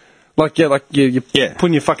 yeah? Like you're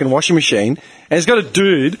putting your fucking washing machine, and it's got a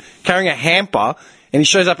dude carrying a hamper, and he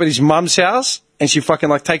shows up at his mum's house, and she fucking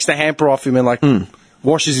like takes the hamper off him and like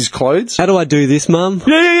washes his clothes. How do I do this, Mum?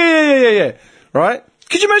 Yeah. Right?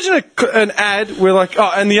 Could you imagine an ad where like,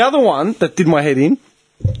 and the other one that did my head in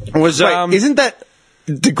was, Wait, isn't that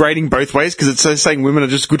degrading both ways because it's saying women are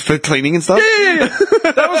just good for cleaning and stuff. Yeah.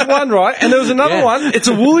 That was one, right? And there was another one. It's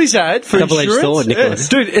a Woolies ad for Double-edged insurance. sword, Nicholas.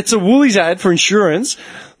 Dude, it's a Woolies ad for insurance.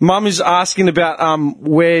 Mum is asking about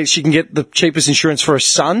where she can get the cheapest insurance for her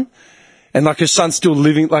son. And, like, her son's still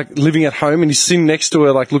living at home, and he's sitting next to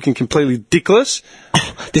her, like, looking completely dickless.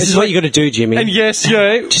 This is what you got to do, Jimmy. And yes,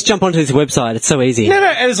 yeah. Just jump onto this website. It's so easy. No,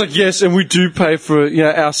 and it's like, yes, and we do pay for,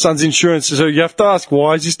 our son's insurance. So you have to ask,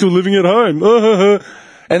 why is he still living at home?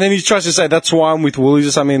 And then he tries to say, that's why I'm with Woolies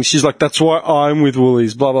or something. And she's like, that's why I'm with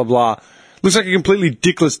Woolies, blah, blah, blah. Looks like a completely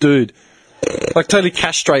dickless dude. Like, totally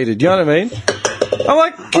castrated, you know what I mean? I'm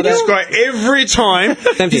like, This guy, every time,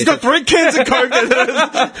 he's got 3 cans of Coke.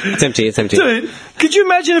 It's empty. Dude, could you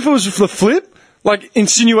imagine if it was the flip? Like,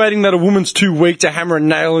 insinuating that a woman's too weak to hammer a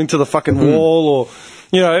nail into the fucking wall or,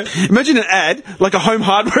 Imagine an ad, like a home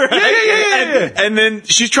hardware ad. Yeah. And then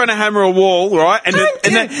she's trying to hammer a wall, right? And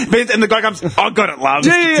the guy comes, I got it, love.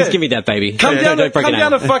 Yeah. Just give me that, baby. Come down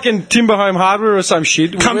to fucking Timber Home Hardware or some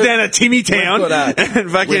shit. Come down to Timmy Town.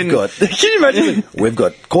 And fucking... Can you imagine? We've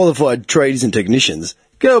got qualified trades and technicians.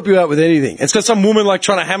 Can help you out with anything. It's got some woman, like,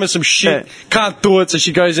 trying to hammer some shit. Yeah. Can't do it, so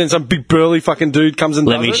she goes in, some big burly fucking dude comes and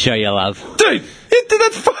Let does me it. show you, love. Dude,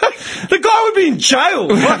 the guy would be in jail.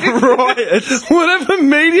 Right.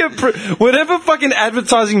 Whatever fucking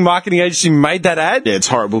advertising marketing agency made that ad. Yeah, it's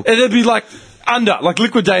horrible. And it'd be like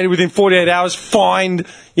liquidated within 48 hours, fined,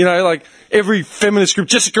 like every feminist group.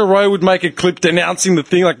 Jessica Rowe would make a clip denouncing the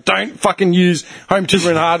thing, like, don't fucking use Home Timber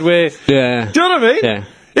and Hardware. Yeah. Do you know what I mean? Yeah.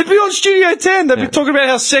 It'd be on Studio 10. They'd be talking about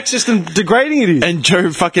how sexist and degrading it is. And Joe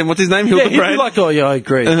fucking, what's his name? Yeah, he'd be Hildebrand? like, oh, yeah, I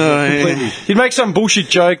agree. Completely. He'd make some bullshit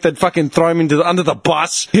joke. They'd fucking throw him under the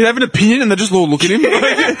bus. He'd have an opinion and they'd just all look at him.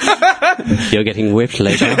 You're getting whipped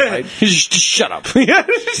later. Just shut up.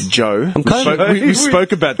 Joe, kind we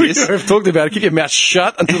spoke about this. We've talked about it. Keep your mouth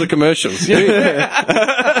shut until the commercials.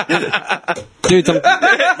 Dude,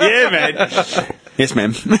 Yeah, man. Yes,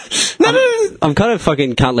 ma'am. I'm kind of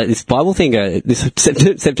fucking can't let this Bible thing go. This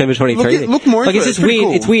September 23. Look more into it's it. just It's pretty weird.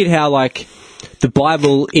 cool. It's weird how, like, the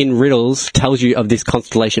Bible in riddles tells you of this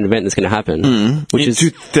constellation event that's going to happen, which In is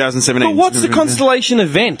 2017. But what's the constellation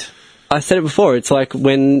event? I said it before. It's like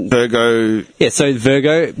when Virgo. Yeah, so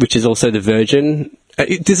Virgo, which is also the Virgin.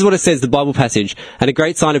 This is what it says, the Bible passage. And a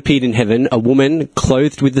great sign appeared in heaven, a woman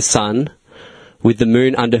clothed with the sun, with the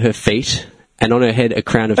moon under her feet, and on her head a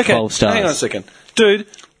crown of 12 stars. Hang on a second. Dude,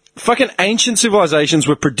 fucking ancient civilizations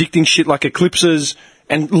were predicting shit like eclipses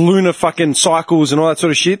and lunar fucking cycles and all that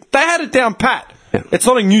sort of shit. They had it down pat. Yeah. It's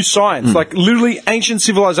not a new science. Like, literally, ancient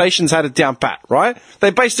civilizations had it down pat, right?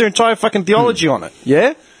 They based their entire fucking theology on it,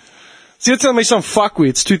 yeah? So you're telling me some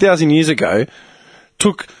fuckwits 2,000 years ago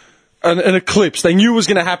took an eclipse they knew was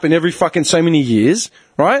going to happen every fucking so many years,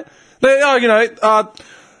 right? There's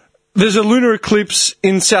a lunar eclipse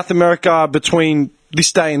in South America between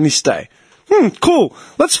this day and this day. Cool.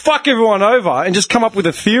 Let's fuck everyone over and just come up with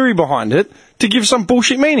a theory behind it to give some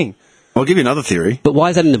bullshit meaning. I'll give you another theory. But why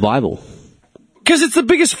is that in the Bible? Because it's the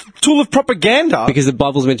biggest tool of propaganda. Because the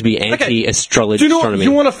Bible's meant to be anti-astronomy.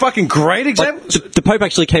 You want a fucking great example? Like, the Pope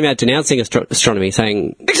actually came out denouncing astronomy,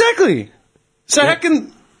 saying... Exactly. So how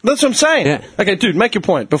can... That's what I'm saying. Yeah. Okay, dude, make your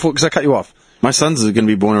point before, because I cut you off. My sons are going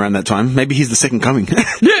to be born around that time. Maybe he's the second coming.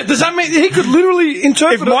 Yeah, does that mean he could literally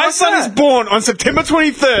interpret If it my like son that? is born on September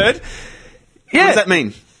 23rd, Yeah. what does that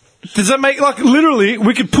mean? Does that make, like, literally,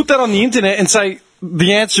 we could put that on the internet and say,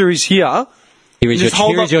 the answer is here. Here is Just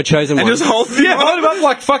hold up- your chosen and one. just hold Yeah, hold him up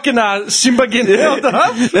like fucking Simba getting held up.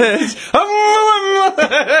 I'll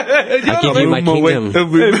give you my kingdom.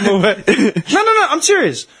 No, I'm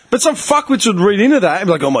serious. But some fuckwits would read into that and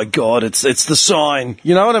be like, oh my god, it's the sign.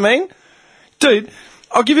 You know what I mean? Dude,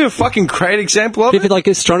 I'll give you a fucking great example of If it. it, like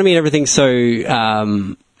astronomy and everything's so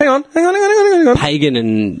Hang on. pagan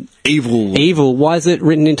and Evil. evil, why is it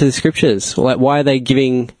written into the scriptures? Like, why are they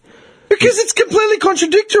giving... Because it's completely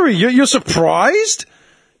contradictory. You're surprised?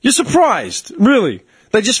 You're surprised, really.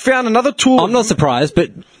 They just found another tool. I'm not surprised,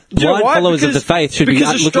 but Do you know blind why? followers of the faith should be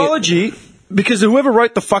because looking at... astrology, because whoever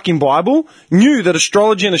wrote the fucking Bible knew that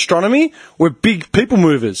astrology and astronomy were big people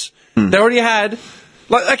movers. They already had,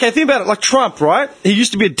 like, okay, think about it, like Trump, right? He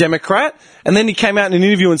used to be a Democrat, and then he came out in an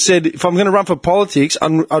interview and said, if I'm going to run for politics,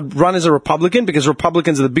 I'd run as a Republican because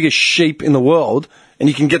Republicans are the biggest sheep in the world, and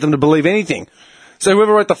you can get them to believe anything. So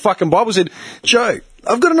whoever wrote the fucking Bible said, Joe,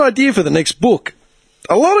 I've got an idea for the next book.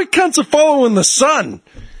 A lot of cunts are following the sun.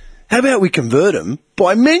 How about we convert them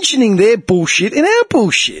by mentioning their bullshit in our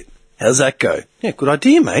bullshit? How's that go? Yeah, good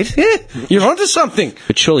idea, mate. Yeah, you're onto something.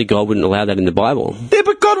 But surely God wouldn't allow that in the Bible. Yeah,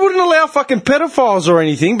 but God wouldn't allow fucking pedophiles or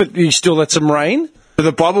anything, but he still lets them reign.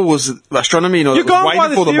 The Bible was astronomy, you know, You're it was going way by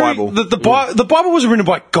the before theory the Bible. that the Bible wasn't written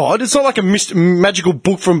by God. It's not like a magical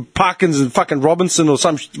book from Parkins and fucking Robinson or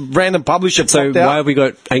some random publisher. So popped why out. have we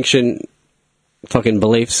got ancient fucking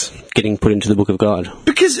beliefs getting put into the Book of God?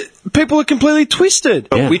 Because people are completely twisted.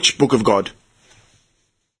 But Yeah. which book of God?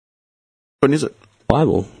 When is it?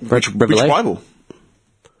 Bible. Which Revelation. Bible?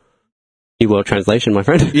 New World Translation, my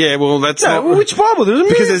friend. Yeah, well, that's No, not... which Bible? There's a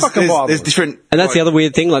because million fucking Bibles. there's different... And that's the other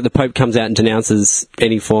weird thing, like the Pope comes out and denounces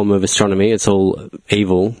any form of astronomy, it's all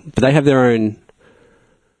evil. But they have their own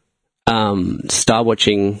star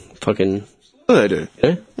watching fucking, Oh, they do. you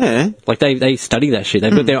know? Yeah. Like they study that shit.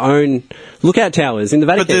 They've got their own lookout towers in the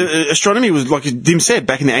But Vatican. the astronomy was, like Dim said,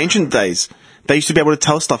 back in the ancient days. They used to be able to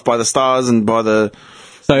tell stuff by the stars and by the...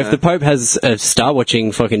 So if the Pope has a star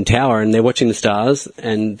watching fucking tower and they're watching the stars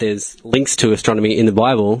and there's links to astronomy in the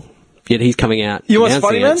Bible, yet he's coming out You know what's denouncing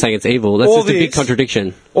funny, it, man? saying it's evil, that's All just a big this-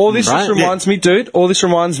 contradiction. All this right? just reminds me, dude, all this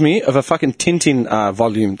reminds me of a fucking Tintin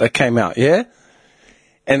volume that came out, yeah?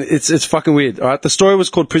 And it's fucking weird, alright? The story was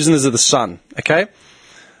called Prisoners of the Sun, okay?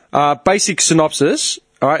 Basic synopsis,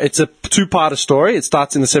 alright? It's a two-parter story. It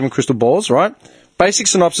starts in the Seven Crystal Balls, right? Basic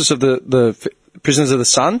synopsis of the Prisoners of the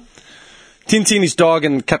Sun. Tintin, his dog,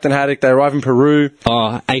 and Captain Haddock, they arrive in Peru.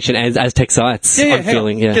 Oh, ancient Aztec sites, I'm hang on.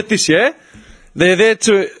 feeling, yeah. Get this, yeah? They're there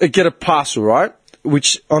to get a parcel, right?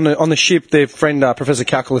 Which, on the ship, their friend, Professor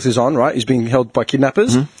Calculus, is on, right? He's being held by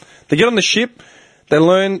kidnappers. They get on the ship. They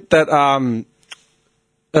learn that one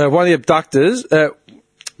of the abductors,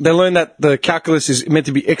 they learn that the Calculus is meant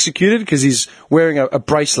to be executed because he's wearing a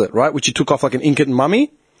bracelet, right? Which he took off like an Incan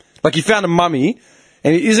mummy. Like, he found a mummy,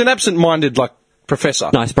 and he's an absent-minded, like, professor.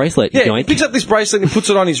 Nice bracelet, Yeah, he yoink. picks up this bracelet and puts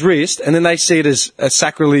it on his wrist, and then they see it as a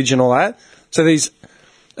sacrilege and all that. So these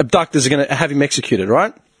abductors are going to have him executed,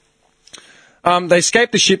 right? They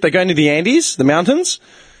escape the ship. They go into the Andes, the mountains,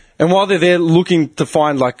 and while they're there looking to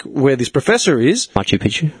find like where this professor is, Machu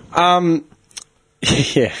Picchu.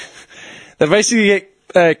 yeah, they basically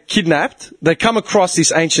get kidnapped. They come across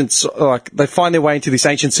this ancient, like they find their way into this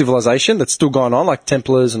ancient civilization that's still going on, like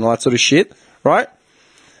Templars and all that sort of shit, right,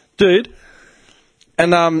 dude?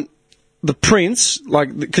 And the prince,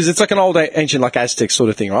 like, because it's like an old ancient, like Aztec sort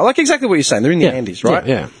of thing, right? Like exactly what you're saying. They're in the Yeah. Andes, right?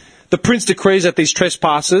 Yeah. The prince decrees that these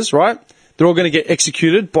trespassers, right? They're all going to get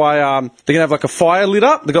executed by. They're going to have like a fire lit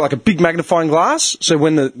up. They've got like a big magnifying glass, so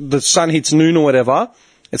when the sun hits noon or whatever,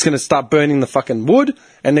 it's going to start burning the fucking wood,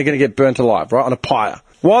 and they're going to get burnt alive, right, on a pyre.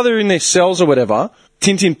 While they're in their cells or whatever,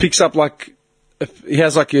 Tintin picks up like he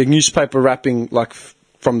has like a newspaper wrapping, like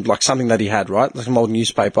from like something that he had, right, like some old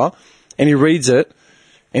newspaper, and he reads it.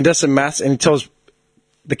 And does some maths, and he tells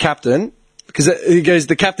the captain, because he goes,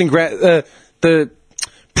 the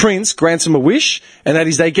prince grants him a wish, and that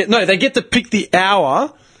is they get to pick the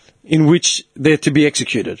hour in which they're to be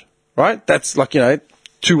executed, right? That's like,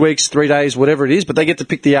 2 weeks, 3 days, whatever it is, but they get to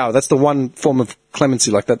pick the hour. That's the one form of clemency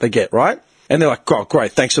like that they get, right? And they're like, oh,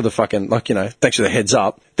 great, thanks for the fucking, thanks for the heads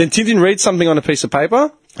up. Then Tintin reads something on a piece of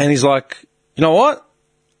paper, and he's like, you know what?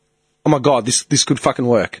 Oh my god, this could fucking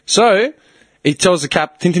work. So, Tintin tells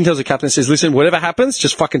the captain, says, listen, whatever happens,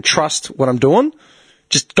 just fucking trust what I'm doing.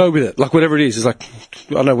 Just go with it. Like, whatever it is. He's like,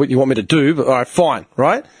 I don't know what you want me to do, but alright, fine,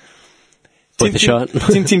 right? Worth a shot.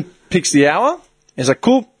 Tintin picks the hour. He's like,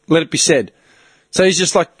 cool, let it be said. So he's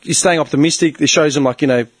just like, he's staying optimistic. It shows him like,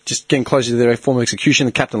 just getting closer to their form of execution.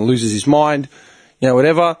 The captain loses his mind,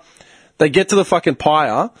 whatever. They get to the fucking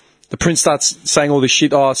pyre. The prince starts saying all this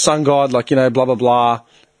shit. Oh, sun god, like, blah, blah, blah.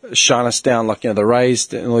 Shine us down, like, the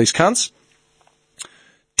rays and all these cunts.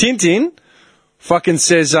 Tintin fucking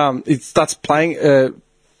says, it starts playing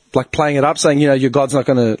it up, saying, your god's not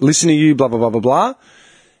going to listen to you, blah, blah, blah, blah, blah.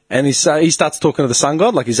 And he starts talking to the sun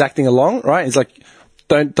god, like he's acting along, right? He's like,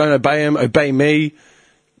 don't obey him, obey me.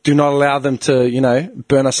 Do not allow them to,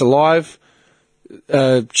 burn us alive.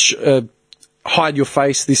 Hide your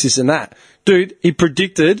face, this and that. Dude, he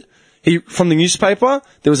predicted, from the newspaper,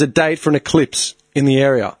 there was a date for an eclipse in the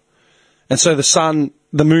area. And so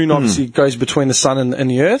the moon obviously goes between the sun and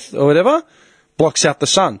the earth or whatever, blocks out the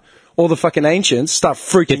sun. All the fucking ancients start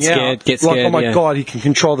freaking out. Get like, scared, oh my yeah. god, he can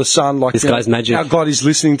control the sun. Like, This guy's magic. Our god is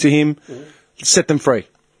listening to him. Set them free.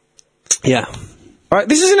 Yeah. All right,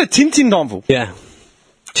 this isn't a Tintin novel. Yeah.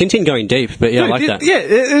 Tintin going deep, but yeah, I like that. Yeah,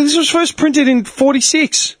 this was first printed in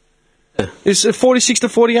 46. It's 46 to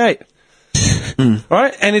 48.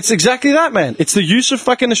 Right? And it's exactly that, man. It's the use of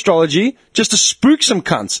fucking astrology just to spook some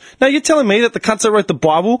cunts. Now, you're telling me that the cunts that wrote the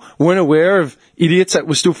Bible weren't aware of idiots that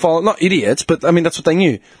were still following, not idiots, but I mean, that's what they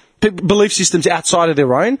knew. Belief systems outside of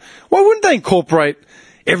their own. Why wouldn't they incorporate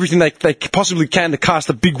everything they possibly can to cast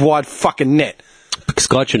a big, wide fucking net? Because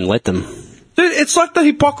God shouldn't let them. Dude, it's like the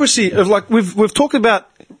hypocrisy of like we've talked about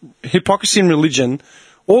hypocrisy in religion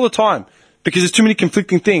all the time because there's too many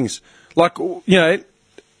conflicting things. Like, you know,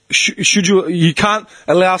 should you can't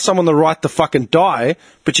allow someone the right to fucking die,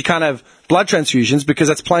 but you can't have blood transfusions because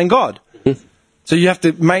that's playing God. So you have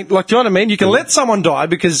to make, like, do you know what I mean? You can let someone die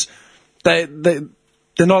because they're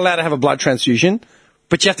not allowed to have a blood transfusion,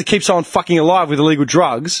 but you have to keep someone fucking alive with illegal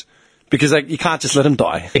drugs because you can't just let them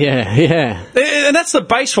die. Yeah, yeah. And that's the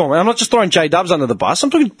base form. I'm not just throwing J-dubs under the bus. I'm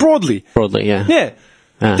talking broadly. Broadly, yeah.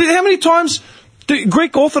 Yeah. Dude, how many times...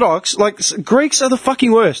 Greek Orthodox, like, Greeks are the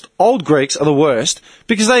fucking worst. Old Greeks are the worst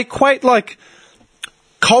because they equate, like,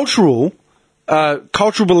 cultural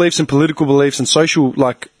beliefs and political beliefs and social,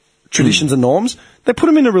 like, traditions and norms. They put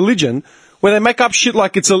them in a religion where they make up shit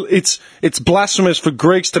like it's blasphemous for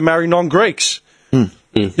Greeks to marry non-Greeks. You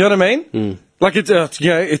know what I mean? Like,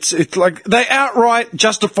 it's like, they outright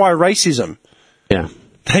justify racism. Yeah.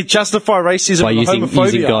 They justify racism By and homophobia.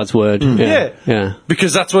 using God's word. Yeah.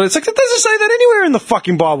 Because that's what it's like. It doesn't say that anywhere in the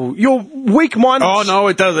fucking Bible. You're weak-minded. Oh, no,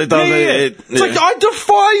 it does. It does. It's like, I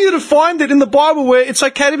defy you to find it in the Bible where it's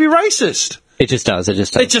okay to be racist. It just does. It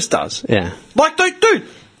just does. Yeah. Like, dude,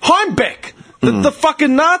 Heimbeck, the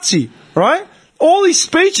fucking Nazi, right? All his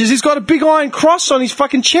speeches, he's got a big iron cross on his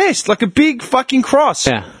fucking chest. Like a big fucking cross.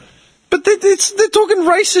 Yeah. But they're talking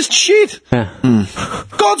racist shit. Yeah.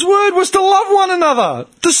 God's word was to love one another,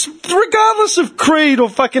 regardless of creed or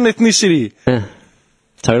fucking ethnicity. Yeah.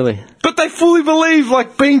 Totally. But they fully believe,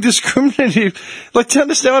 like, being discriminative. Like, do you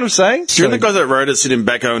understand what I'm saying? Do you know the guys that wrote it sitting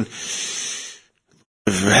back going,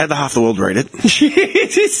 how the half the world read it?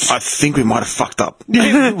 I think we might have fucked up.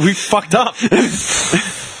 Yeah, we fucked up.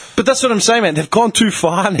 But that's what I'm saying, man. They've gone too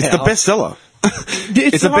far now. It's the bestseller.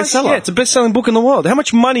 It's a bestseller. Yeah, it's a best-selling book in the world. How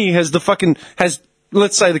much money has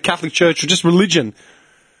let's say, the Catholic Church or just religion?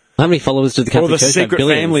 How many followers do the Catholic Or the Church have? secret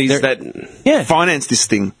Billions. families that finance this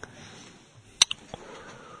thing?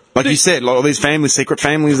 Like you said, like all these families, secret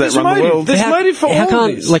families that run the world. There's motive for all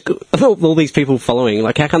of this. Like, all these people following,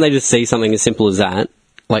 like, how can they just see something as simple as that?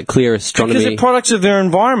 Like, clear astronomy. Because they're products of their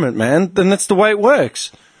environment, man. Then that's the way it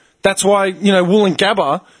works. That's why, you know, Wool and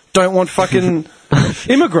Gabba don't want fucking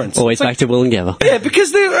immigrants. Always back to Will and Gabba. Yeah,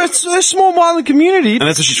 because they're a small island community. And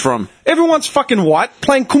that's where she's from. Everyone's fucking white,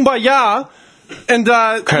 playing Kumbaya, and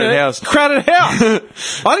Crowded house. Crowded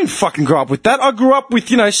house. I didn't fucking grow up with that. I grew up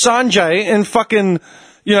with, you know, Sanjay and fucking,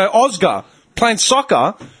 you know, Oscar playing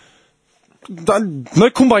soccer. No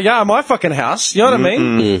Kumbaya in my fucking house. You know what I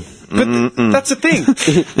mean? But that's the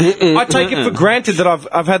thing. I take it for granted that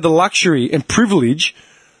I've had the luxury and privilege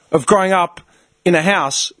of growing up in a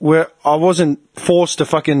house where I wasn't forced to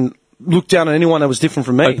fucking look down on anyone that was different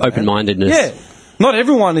from me. Open-mindedness. Yeah. Not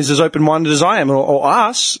everyone is as open-minded as I am, or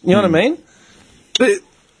us. You know what I mean? But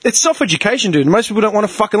it's self-education, dude. Most people don't want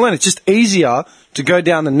to fucking learn. It's just easier to go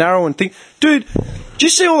down the narrow and think. Dude, do you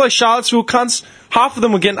see all those Charlottesville cunts? Half of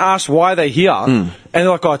them were getting asked why they're here, and they're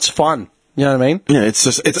like, oh, it's fun. You know what I mean? Yeah,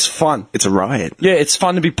 it's fun. It's a riot. Yeah, it's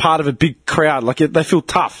fun to be part of a big crowd. Like, they feel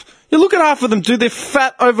tough. You look at half of them, dude. They're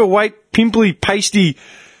fat, overweight, pimply, pasty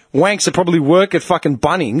wanks that probably work at fucking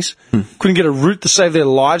Bunnings. Couldn't get a route to save their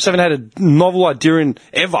lives. Haven't had a novel idea in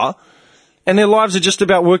ever. And their lives are just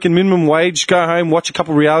about working minimum wage, go home, watch a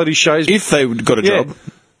couple reality shows. If they got a job.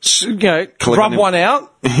 You know, rub one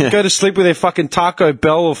out, go to sleep with their fucking Taco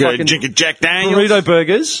Bell or fucking drink a Jack Daniels. burrito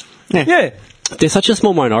burgers. Yeah. They're such a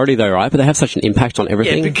small minority, though, right? But they have such an impact on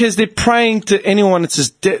everything. Yeah, because they're praying to anyone that's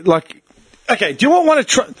as like. Okay, do you want to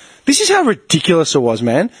try? This is how ridiculous it was,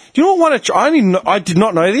 man. Do you know what want to try? I did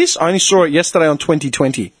not know this. I only saw it yesterday on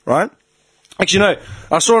 2020, right? Actually, no.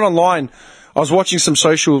 I saw it online. I was watching some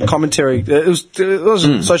social commentary. It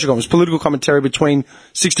wasn't social commentary. It was political commentary between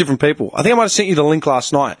 6 different people. I think I might have sent you the link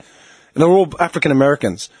last night. And they were all African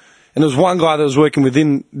Americans. And there was one guy that was working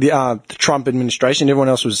within the Trump administration. Everyone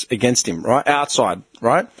else was against him, right? Outside,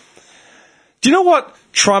 right? Do you know what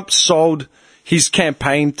Trump sold his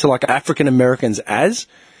campaign to, like, African Americans as?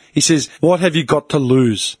 He says, what have you got to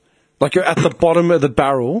lose? Like, you're at the bottom of the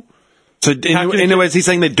barrel. So, in other words, he's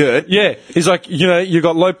saying they're dirt. Yeah. He's like, you know, you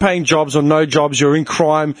got low-paying jobs or no jobs, you're in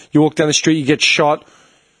crime, you walk down the street, you get shot.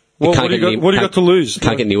 Well, what do you got to lose?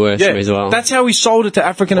 Can't get any worse as well. That's how he sold it to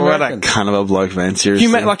African Americans. What a kind of a bloke, man, seriously.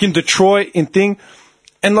 He met, like, in Detroit, in thing.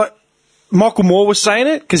 And, like, Michael Moore was saying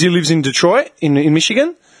it, because he lives in Detroit, in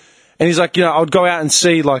Michigan. And he's like, you know, I would go out and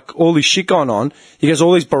see, like, all this shit going on. He goes,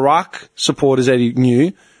 all these Barack supporters that he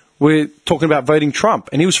knew were talking about voting Trump.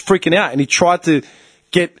 And he was freaking out. And he tried to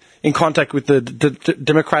get in contact with the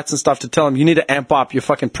Democrats and stuff to tell them, you need to amp up your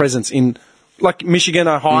fucking presence in, like, Michigan,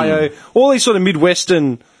 Ohio, all these sort of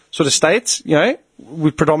Midwestern sort of states, you know,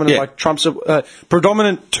 with predominant, like, Trump's,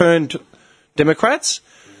 predominant turned Democrats.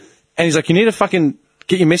 And he's like, you need to fucking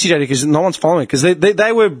get your message out here because no one's following it. Because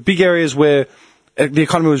they were big areas where the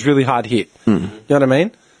economy was really hard hit. You know what I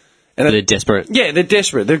mean? And They're desperate. Yeah, they're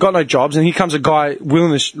desperate. They've got no jobs, and here comes a guy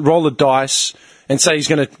willing to roll the dice and say he's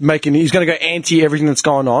going to go anti everything that's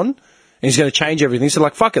going on, and he's going to change everything. So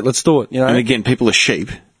like, fuck it, let's do it. You know? And again, people are sheep,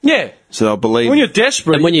 Yeah. so they'll believe. When you're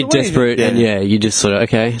desperate, And when you're you do anything. desperate, and you just sort of,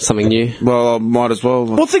 okay, something new. Well, I might as well.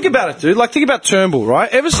 Well, think about it, dude. Like, think about Turnbull, right?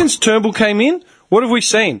 Ever since Turnbull came in, what have we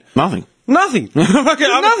seen? Nothing. Nothing.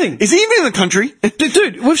 Nothing. Is he even in the country?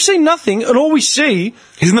 Dude, we've seen nothing, and all we see,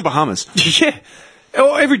 He's in the Bahamas. yeah,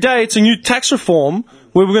 every day it's a new tax reform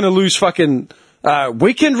where we're going to lose fucking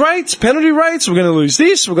weekend rates, penalty rates. We're going to lose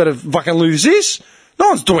this. We're going to fucking lose this. No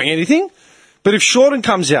one's doing anything. But if Shorten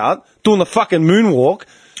comes out doing the fucking moonwalk,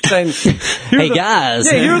 saying, Hey, guys.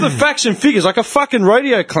 Yeah, here are the facts and figures, like a fucking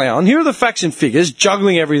rodeo clown. Here are the facts and figures,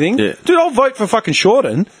 juggling everything. Yeah. Dude, I'll vote for fucking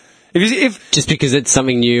Shorten. If Just because it's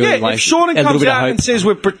something new and like if Shorten a little comes bit of out hope. and says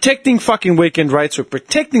we're protecting fucking weekend rates, we're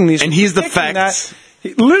protecting this, And we're here's the protecting facts.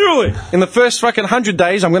 that, literally, in the first fucking 100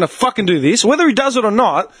 days, I'm going to fucking do this. Whether he does it or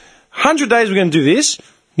not, 100 days we're going to do this.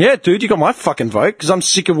 Yeah, dude, you got my fucking vote because I'm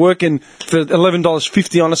sick of working for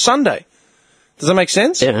 $11.50 on a Sunday. Does that make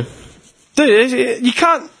sense? Yeah. Dude, you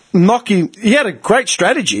can't knock him. He had a great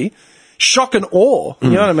strategy. Shock and awe.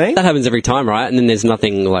 You know what I mean? That happens every time, right? And then there's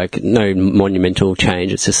nothing like, no monumental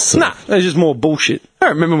change. It's just sort Nah, it's just more bullshit. I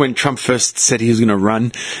remember when Trump first said he was going to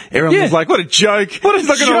run. Everyone Yeah. was like, "What a joke! What a He's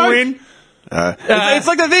not going joke." to win." It's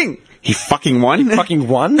like the thing. He fucking won. Fucking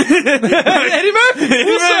won. Eddie Murphy.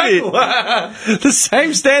 Eddie Full circle. The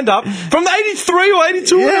same stand-up from the 83 or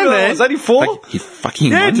 82 Yeah, whatever man. it was, 84. Like, he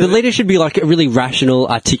fucking Yeah, won. The leader should be like a really rational,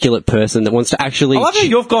 articulate person that wants to actually. I love how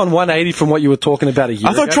you've gone 180 from what you were talking about a year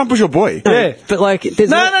I thought ago. Trump was your boy. Yeah. But like, there's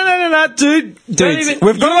No, dude. Don't even-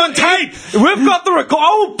 we've got you're it on tape. We've got the record.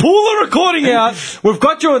 I will pull the recording out. We've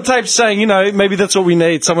got you on tape saying, you know, maybe that's what we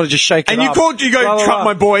need. Someone to just shake it And you up. called- you go, Blah, blah, "Trump, blah.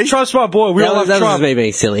 my boy." Trump's my boy. We all love that was Trump. me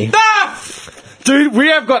being silly. Ah! Dude, we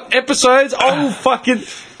have got episodes. I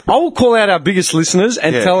will call out our biggest listeners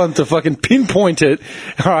and Yeah. tell them to fucking pinpoint it,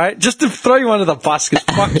 alright? Just to throw you under the bus, because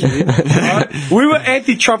fuck you. Alright? We were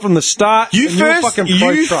anti-Trump from the start. You and were first, fucking you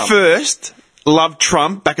pro-Trump. first loved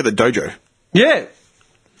Trump back at the dojo. Yeah.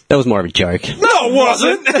 That was more of a joke. No, it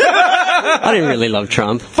wasn't. I didn't really love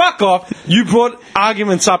Trump. Fuck off. You brought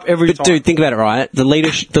arguments up every time. Dude, think about it, right? The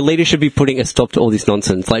leader should be putting a stop to all this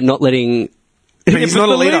nonsense. Like, not letting. But he's not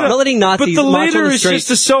a leader. Not letting Nazis But the march on leader the is streets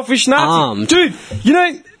just a selfish Nazi. armed. Dude, you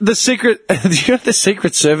know the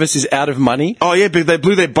secret service is out of money? Oh yeah, but they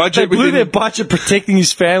blew their budget. They blew within- their budget protecting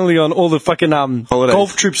his family on all the fucking Holidays.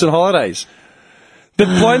 golf trips and holidays. They've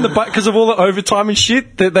blown the budget because of all the overtime and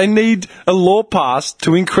shit. They need a law passed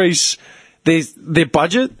to increase their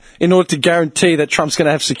budget in order to guarantee that Trump's going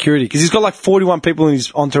to have security. Because he's got like 41 people in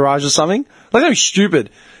his entourage or something. Like, that'd be stupid.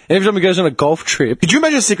 And every time he goes on a golf trip, Could you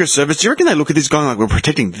imagine the Secret Service? Do you reckon they look at this guy like, we're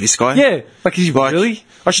protecting this guy? yeah, like, is he Like- really?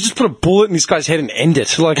 I should just put a bullet in this guy's head and end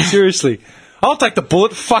it. Like, seriously. I'll take the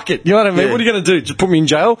bullet. Fuck it. You know what I mean? Yeah. What are you going to do? Just put me in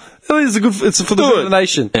jail? It's for the good of the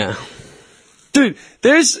nation. Yeah. Dude,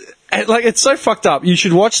 it's so fucked up. You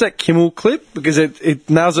should watch that Kimmel clip because it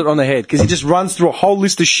nails it on the head because he just runs through a whole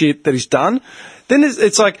list of shit that he's done. Then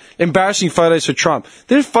it's like embarrassing photos for Trump.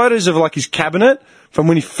 There's photos of like his cabinet from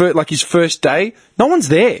when his first day. No one's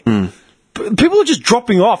there. People are just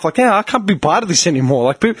dropping off. Like, I can't be part of this anymore.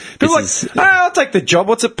 Like, people are This like, I'll take the job.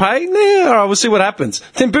 What's it pay? Nah, all right, we'll see what happens.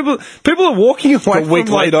 Then people are walking away A week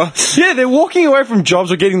from, like- later. yeah, they're walking away from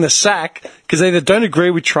jobs or getting the sack because they either don't agree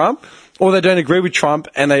with Trump or they don't agree with Trump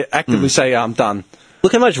and they actively say, I'm done.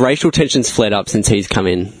 Look how much racial tension's flared up since he's come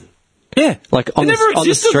in. Yeah. Like, on It the, never on the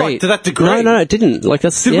existed, street. like, to that degree. No, it didn't. Like,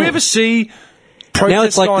 that's. Did yeah. we ever see protests Now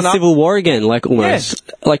it's like going the up? Civil War again, like almost.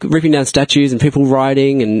 Like ripping down statues and people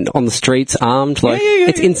rioting and on the streets armed. Like, yeah,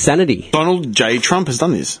 it's yeah. insanity. Donald J. Trump has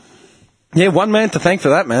done this. Yeah, one man to thank for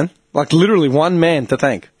that, man. Like, literally one man to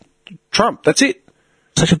thank. Trump, that's it.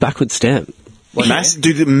 Such a backward step.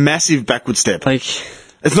 Dude, massive backward step. Like,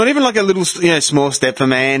 It's not even like a little, small step for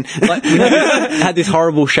man. like we had this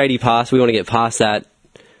horrible, shady past. We want to get past that.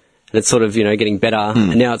 And it's sort of, getting better.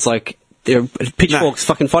 And now it's like, they're pitchforks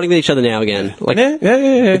fucking fighting with each other now again. Like, Yeah.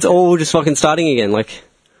 it's all just fucking starting again. Like,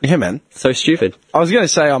 Yeah, man. so stupid. I was going to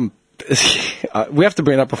say, we have to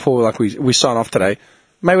bring it up before, like, we sign off today.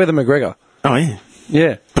 Mayweather McGregor. Oh, yeah.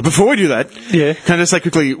 Yeah. But before we do that, Yeah. can I just say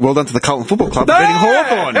quickly, well done to the Carlton Football Club for beating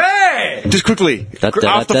Hawthorn. Hey! Just quickly.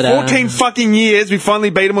 Da-da-da-da-da. After 14 fucking years, we finally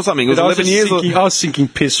beat them or something. It was 11 years. I was sinking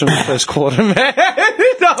piss from the first quarter, man.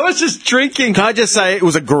 I was just drinking. Can I just say it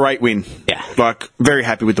was a great win? Yeah. Like, very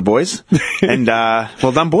happy with the boys. And,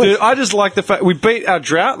 well done, boys. Dude, I just like the fact we beat our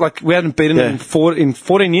drought. Like, we hadn't beaten them in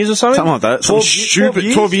 14 years or something. Something like that. Some 12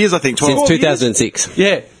 stupid. 12 years, I think. 12. Since 12 years? 2006.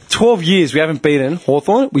 Yeah, 12 years we haven't beaten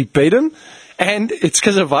Hawthorn. We beat them. And it's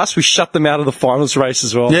because of us. We shut them out of the finals race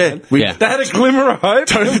as well. Yeah, man. Yeah. They had a glimmer of hope.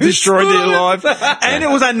 Totally destroyed their life. And it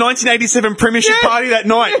was our 1987 premiership party that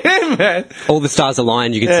night. Yeah, man. All the stars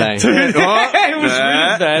aligned, you could say. It was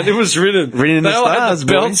written, man. It was written. Written in the They all had stars, the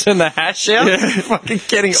belts boy. and the hash out. Fucking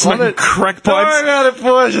getting Smoking on it. crack Don't pipes. worry about it,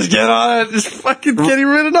 boys. Just get on it. Just fucking getting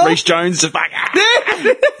rid of it. Reece Jones just like,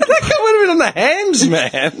 That guy would have been on the hams,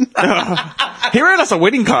 man. he wrote us a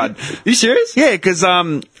wedding card. You serious? Yeah, because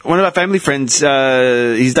one of our family friends,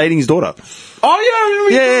 he's dating his daughter. Oh,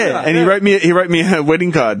 Yeah, and he wrote me a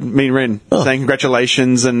wedding card, me and Ren, saying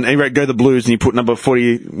congratulations, and he wrote go the Blues, and he put number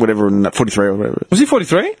 40, whatever, 43 or whatever. Was he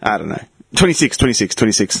 43? I don't know. 26.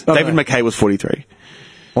 Oh, David no. McKay was 43.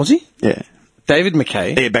 Was he? Yeah. David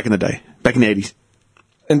McKay. Yeah, back in the day. Back in the 80s.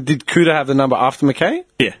 And did Kuda have the number after McKay?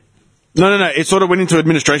 Yeah. No. It sort of went into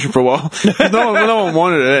administration for a while. no one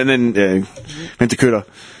wanted it, and then went to Kuda.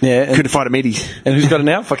 Yeah. And, Kuda fight Amity. and who's got it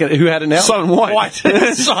now? Fucking, who had it now? Simon White.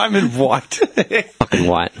 Simon White. Fucking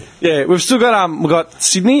white. Yeah, we've still got we've got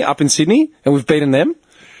Sydney up in Sydney, and we've beaten them.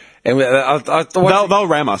 And They'll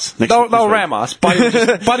ram us. They'll ram us.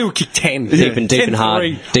 Buddy will kick 10. Deep and hard.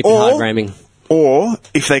 10-3. Deep and hard ramming. Or,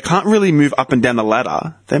 if they can't really move up and down the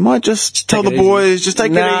ladder, they might just tell the it easy. boys, just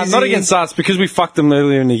take it Nah, easy. not against us, because we fucked them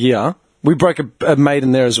earlier in the year. We broke a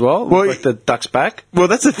maiden there as well. Well, We broke the Ducks back. Well,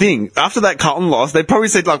 that's the thing. After that Carlton loss, they probably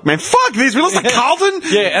said, like, man, fuck this. We lost to Carlton.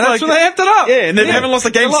 Yeah, and that's Like, when they amped it up. Yeah, and they haven't lost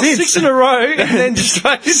a game They lost since. 6 in a row, and then just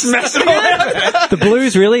like smashed them all. The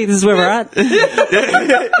Blues, really? This is where we're at?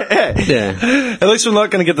 Yeah. At least we're not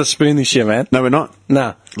going to get the spoon this year, man. No, we're not.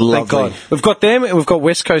 Nah. Thank Lovely. God. We've got them, and we've got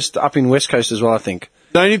West Coast up in West Coast as well, I think.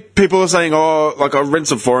 The only people are saying, oh, like I've read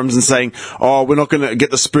some forums and saying, oh, we're not going to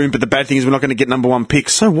get the spoon, but the bad thing is we're not going to get number one pick.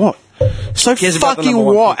 So what? So cares about the fucking number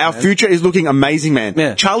one what? pick, Our man? future is looking amazing, man.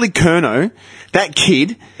 Yeah. Charlie Curnow, that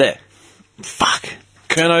kid, There. fuck.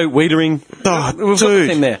 Kerno, Wiedering. Oh, We've got the dude.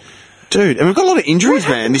 team there. Dude, and we've got a lot of injuries,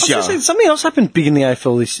 man, this I was year. gonna say, something else happened big in the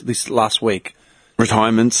AFL this last week.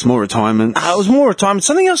 Retirements, more retirements. It was more retirement.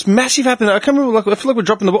 Something else massive happened. I can't remember. I feel like we're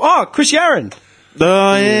dropping the ball. Oh, Chris Yarron.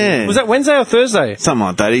 Oh, yeah. Was that Wednesday or Thursday? Something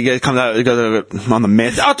like that. He comes out on the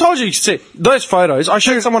meth. I told you, see, those photos. I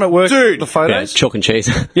showed someone at work Dude. the Yeah, photos. chalk and cheese.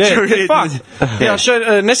 Yeah, Sure, yeah, yeah. fuck. Yeah, I showed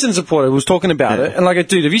Nesson supporter was talking about it, and I go,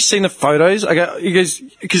 dude, have you seen the photos? I go, he goes,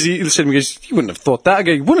 because he said to me, he goes, you wouldn't have thought that. I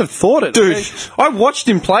go, you wouldn't have thought it, Dude. I go, I watched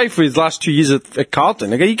him play for his last 2 years at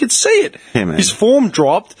Carlton. I go, you could see it. Yeah, man. His form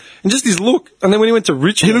dropped, and just his look. And then when he went to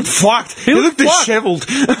Richmond, He looked fucked. He looked fucked. dishevelled.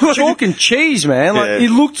 Chalk and cheese, man. Like Yeah. he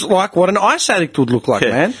looked like what an ice addict would look like, Yeah.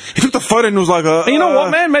 man. He took the photo and was like, And you know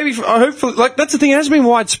what, man? Maybe, hopefully, like, that's the thing. It hasn't been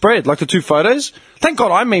widespread, like the two photos. Thank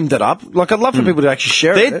God I memed it up. Like, I'd love for people to actually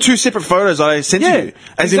share They're it. two separate photos I sent Yeah, to you.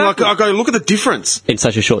 As in, exactly. like, I go, look at the difference. In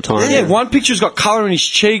such a short time. Yeah, one picture's got colour in his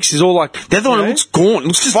cheeks. He's all like, The other one you know, looks gaunt.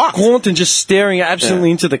 Looks just fucked. gaunt and just staring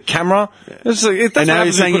absolutely into the camera. It's like, that's And now what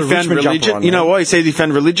he's happens saying when he you put a found Richmond jumper religion. on, You know man. what? He says he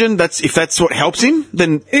found religion. If that's what helps him,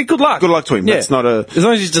 then Good luck. Good luck to him. Yeah. That's not a. As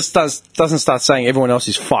long as he just doesn't start saying everyone else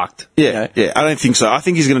is fucked. Yeah, you know? yeah. I don't think so. I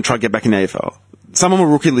think he's going to try to get back in the AFL. Someone will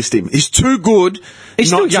rookie list him. He's too good.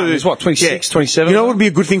 He's not still young. to- He's what, 26, 27? You know what would be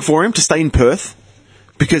a good thing for him? To stay in Perth.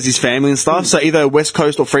 Because his family and stuff. So either West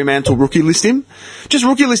Coast or Fremantle rookie list him. Just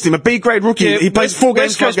rookie list him. A B grade rookie. Yeah, he plays 4 games,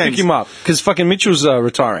 West 5 Coast games. pick him up because fucking Mitchell's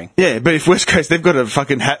retiring. Yeah, but if West Coast, they've got a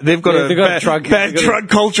fucking, they've got Yeah, a they've got a bad, drug- bad they've got a- drug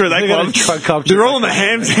culture at that they've got a club. drug culture. They're all on the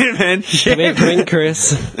hams here, man. Come in,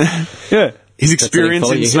 Chris. Yeah. His how they experience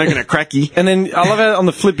follow in you. smoking a cracky. And then I love how on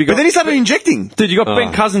the flip you got. But then he started injecting. Dude, you got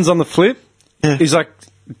Ben Cousins on the flip. Yeah. He's like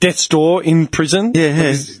death's door in prison. Yeah,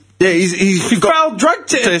 yeah. Yeah, He failed drug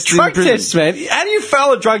Tests in drug prison. tests, man. How do you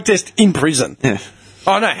fail a drug test in prison? Yeah.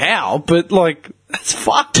 I know how, but like that's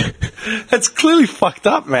fucked. That's clearly fucked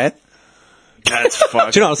up, man. That's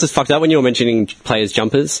fucked. Do you know what else is fucked up when you were mentioning players'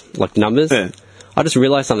 jumpers, like numbers? Yeah. I just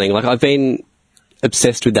realised something. Like, I've been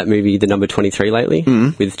obsessed with that movie, The Number 23, lately,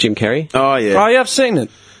 with Jim Carrey. Oh, yeah. Oh yeah, I've seen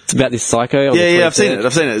it. It's about this psycho. On Yeah, the yeah, I've seen 23rd. it.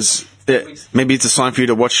 I've seen it. Maybe it's a sign for you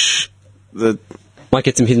to watch the. Might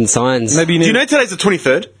get some hidden signs. Maybe you Do need. you know today's the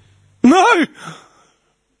 23rd? No.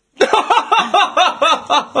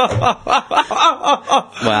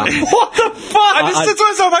 Wow. What the fuck? That's why I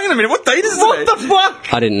was hang on a minute. What date is it What today? the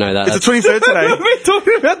fuck? I didn't know that. It's the 23rd We've today. been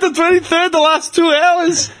talking about the 23rd the last 2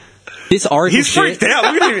 hours. This Oracle He's shit. freaked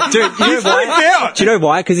out. Look at him. Dude, you know why? Do you know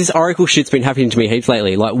why? Because this Oracle shit's been happening to me heaps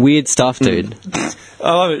lately. Like, weird stuff, dude. I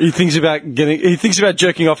love it. He thinks about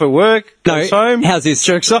jerking off at work, goes home, how's this?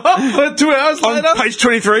 jerks off 2 hours later. On page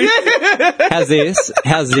 23. How's this?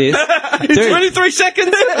 In Dude, 23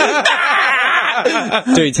 seconds.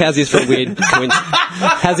 dudes, how's this for a weird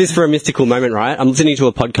how's this for a mystical moment, right? I'm listening to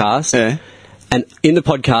a podcast. Yeah. And in the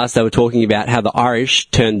podcast, they were talking about how the Irish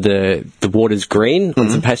turned the waters green on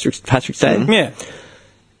St. Patrick's Day. Yeah.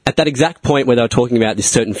 At that exact point where they were talking about this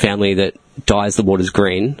certain family that dyes the waters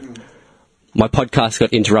green, my podcast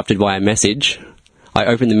got interrupted by a message. I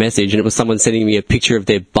opened the message and it was someone sending me a picture of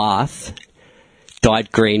their bath dyed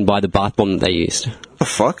green by the bath bomb that they used. The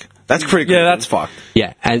fuck? That's pretty cool. Yeah, that's fucked.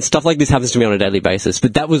 Yeah, and stuff like this happens to me on a daily basis.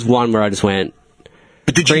 But that was one where I just went,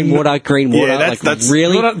 But did green you water. Yeah, that's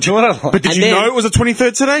really? Do you know what I like? But did And you then- know it was the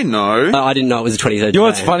 23rd today? No. I didn't know it was the 23rd. You know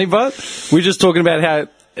what's today. funny, bud? We're just talking about how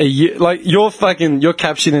your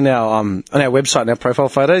caption in our on our website and our profile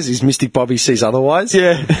photos is Mystic Bobby sees otherwise.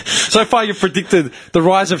 Yeah. So far, you've predicted the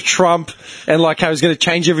rise of Trump and like how he's going to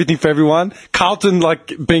change everything for everyone. Carlton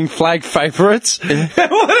like being flag favourites.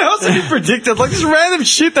 What else have you predicted? Like this random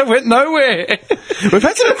shit that went nowhere. We've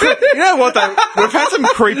had some, you know what though? We've had some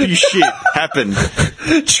creepy shit happen.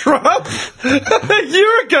 Trump a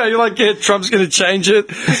year ago, you're like, yeah, Trump's going to change it.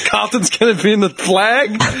 Carlton's going to be in the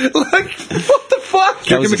flag. Like, what the fuck? Do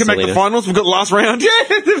you reckon we can make the silliness. finals? We've got last round. Yeah,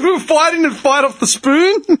 we were fighting and fight off the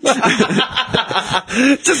spoon.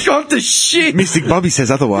 Just gone to shit. Mystic Bobby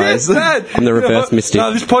says otherwise. Yes, Dad. I'm the reverse Mystic.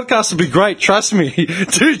 No, this podcast will be great. Trust me,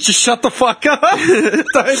 dude. Just shut the fuck up.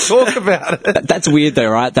 Don't talk about it. That's weird though,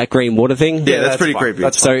 right? That green water thing. Yeah, that's pretty fucked. creepy.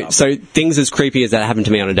 That's So things as creepy as that happen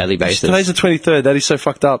to me on a daily basis. Today's the 23rd. That is so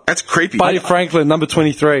fucked up. That's creepy. Buddy Franklin, number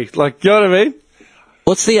 23. Like, you know what I mean?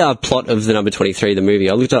 What's the plot of the number 23, the movie?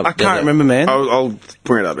 I looked up. I can't remember, man. I'll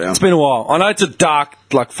bring it up now. It's been a while. I know it's a dark,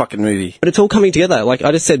 like, fucking movie. But it's all coming together. Like,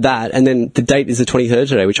 I just said that, and then the date is the 23rd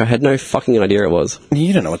today, which I had no fucking idea it was.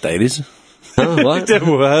 You don't know what day it is. Huh, what?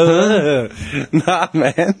 Nah,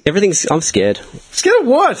 man. I'm scared. Scared of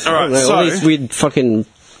what? All right, All these weird fucking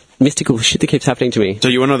mystical shit that keeps happening to me. So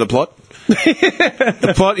you want to know the plot?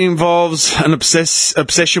 The plot involves an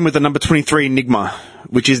obsession with the number 23 enigma,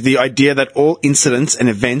 which is the idea that all incidents and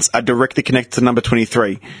events are directly connected to number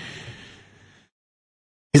 23.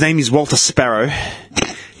 His name is Walter Sparrow.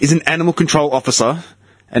 He's an animal control officer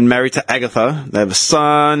and married to Agatha. They have a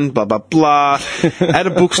son, blah, blah, blah. At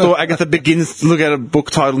a bookstore, Agatha begins to look at a book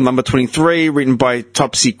titled Number 23, written by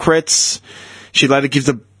Topsy Kretz. She later gives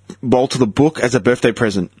Walter the book as a birthday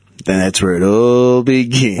present. Then that's where it all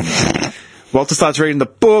begins. Walter starts reading the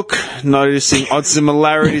book, noticing odd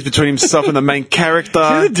similarities between himself and the main You know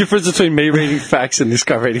character. the difference between me reading facts and this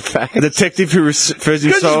guy reading facts? A detective who refers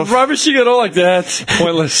You're himself... just rubbishing it all like that. It's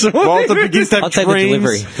pointless. Walter begins to I'll have take the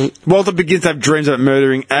dreams. delivery. Walter begins to have dreams about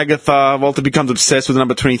murdering Agatha. Walter becomes obsessed with the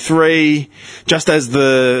number 23, just as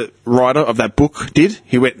the writer of that book did.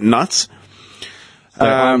 He went nuts.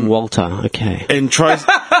 I'm Walter. Okay. And tries.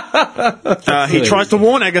 He tries to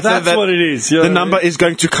warn Agatha That's that what it is. You know the what I number mean? is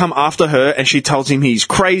going to come after her, and she tells him he's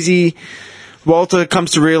crazy. Walter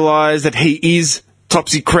comes to realize that he is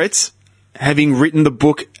Topsy Kretz, having written the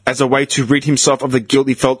book as a way to rid himself of the guilt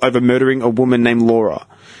he felt over murdering a woman named Laura.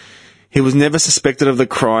 He was never suspected of the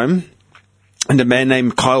crime, and a man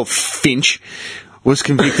named Kyle Finch was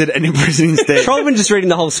convicted and imprisoned instead. Probably just reading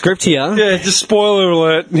the whole script here. Yeah, just spoiler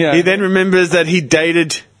alert. Yeah. He then remembers that he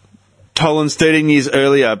dated Tollins 13 years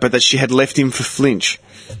earlier, but that she had left him for Flinch.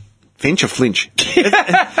 Finch or Flinch?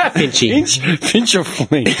 Pinchy. Finch or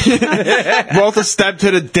Flinch. Walter stabbed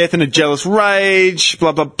her to death in a jealous rage,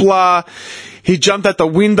 blah, blah, blah. He jumped out the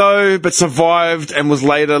window, but survived and was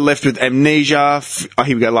later left with amnesia.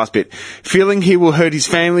 Here we go, last bit. Feeling he will hurt his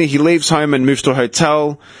family, he leaves home and moves to a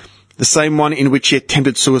hotel, the same one in which he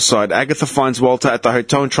attempted suicide. Agatha finds Walter at the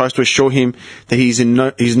hotel and tries to assure him that he's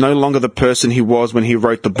no longer the person he was when he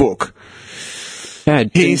wrote the book. Yeah,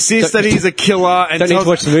 He insists that he's a killer and Don't need to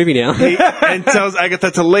watch the movie now. and tells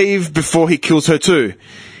Agatha to leave before he kills her too.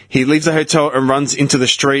 He leaves the hotel and runs into the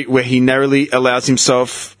street where he nearly allows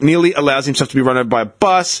himself to be run over by a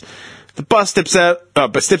bus. The bus steps out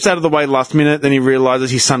of the way last minute. Then he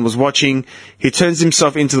realizes his son was watching. He turns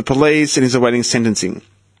himself into the police and is awaiting sentencing.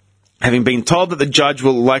 Having been told that the judge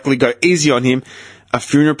will likely go easy on him, a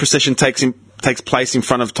funeral procession takes place in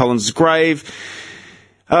front of Tollins' grave,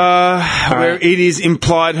 where it is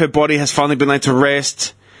implied her body has finally been laid to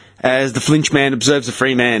rest. as the flinch man observes a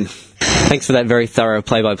free man. Thanks for that very thorough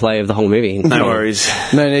play-by-play of the whole movie. No worries.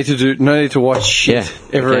 No need to watch shit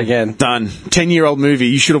ever okay. again. Done. 10-year-old movie.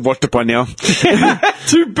 You should have watched it by now.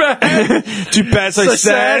 Too bad. Too bad, so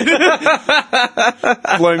sad.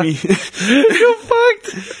 Blow me. You're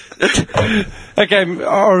fucked. Okay,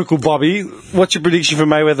 Oracle Bobby, what's your prediction for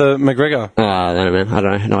Mayweather McGregor? I don't know, man. I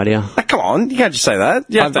don't know. No idea. Oh, come on, you can't just say that.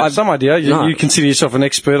 You have to have some idea. No. You consider yourself an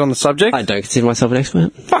expert on the subject? I don't consider myself an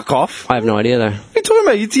expert. Fuck off. I have no idea, though. What are you talking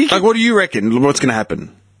about? You Like, what do you reckon? What's going to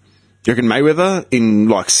happen? Do you reckon Mayweather in,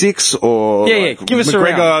 like, 6 or... Yeah, like, give us a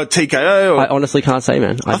McGregor, round. TKO? Or... I honestly can't say,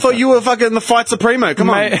 man. I thought you were fucking the Fight Supremo. Come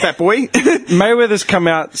on, fat boy. Mayweather's come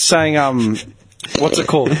out saying, what's it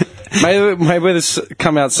called? Mayweather's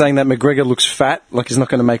come out saying that McGregor looks fat, like he's not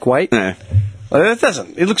going to make weight. No. Well, it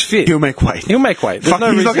doesn't. It looks fit. He'll make weight. He'll make weight. Fuck,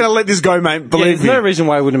 he's not going to let this go, mate. Believe There's me. no reason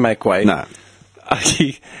why he wouldn't make weight. No. I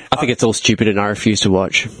think it's all stupid and I refuse to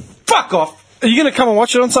watch. Fuck off. Are you going to come and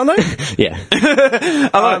watch it on Sunday? Yeah.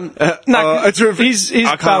 No, it's he's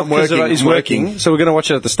I can't, bailed 'cause I'm he's working, so we're going to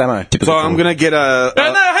watch it at the Stamo. So I'm going to get a... No,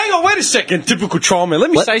 hang on, wait a second. Typical troll man.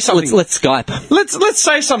 Let me say something. Let's Skype. Let's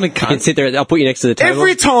say something, You can cunt. sit there. I'll put you next to the table.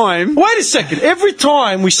 Every time... Wait a second. Every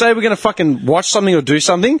time we say we're going to fucking watch something or do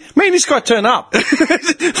something, me and this guy turn up.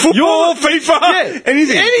 Football, FIFA, Yeah,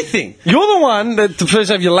 anything. You're the one that supposed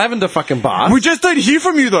to have your lavender fucking bath. We just don't hear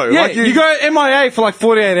from you, though. Yeah, Like, you go MIA for like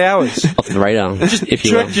 48 hours. Off the radar, if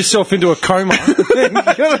you will. Jerk yourself into a coma. You know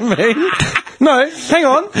what I mean? No, hang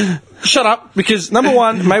on. Shut up, because number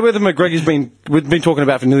one, Mayweather McGregor's we've been talking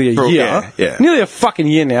about for nearly a year. Yeah. Nearly a fucking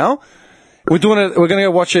year now. We're going to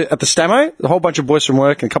go watch it at the Stamo. A whole bunch of boys from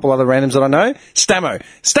work and a couple other randoms that I know. Stamo.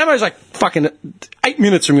 Stamo's like fucking 8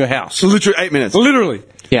 minutes from your house. Literally 8 minutes. Literally.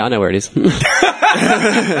 Yeah, I know where it is. I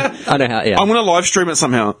know how. Yeah. I'm going to live stream it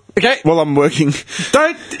somehow. Okay. While I'm working.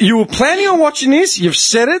 You were planning on watching this. You've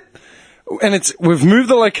said it. And we've moved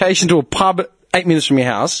the location to a pub 8 minutes from your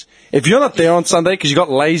house. If you're not there on Sunday because you got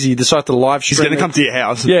lazy, decide to live stream. He's going to come to your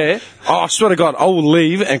house. Yeah. Oh, I swear to God, I will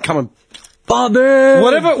leave and come and... Bobby!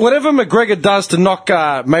 Whatever McGregor does to knock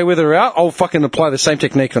Mayweather out, I'll fucking apply the same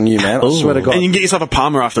technique on you, man. I swear to God. And you can get yourself a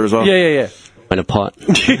Palmer after as well. Yeah. In a pot.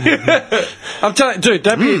 I'm telling you, dude,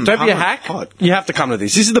 don't be a hack. hot. You have to come to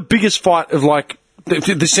this. This is the biggest fight of, like, the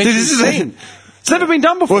century. This is it. It's never been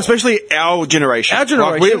done before. Well, especially our generation. Our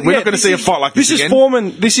generation. Like, we're not going to see a fight like this again.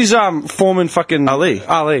 This is Foreman fucking... Ali.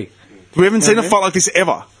 We haven't seen a fight like this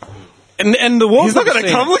ever. And the world... He's not going to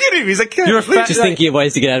come. Look at him. He's like... You're a fat... Just thinking of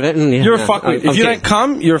ways to get out of it. And, yeah, You're a no, fuckwit. If you don't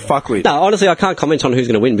come, you're a fuckwit. No, honestly, I can't comment on who's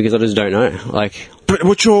going to win because I just don't know. Like, But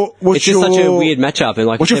what's it's just such a weird matchup, and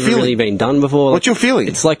like what's it's your never feeling? really been done before. What's your feeling?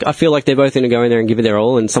 It's like I feel like they're both going to go in there and give it their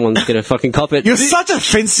all, and someone's going to fucking cop it. You're such a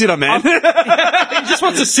fence sitter, man. He just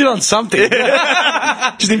wants to sit on something.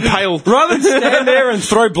 Just impaled. Rather than stand there and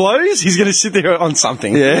throw blows, he's going to sit there on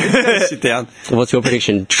something. Yeah. He's gonna sit down. What's your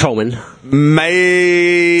prediction, Trollman?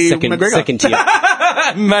 Second McGregor. Second tier.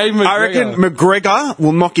 May McGregor. I reckon McGregor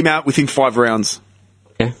will knock him out within 5 rounds.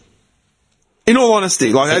 Okay. In all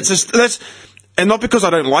honesty, like that's and not because I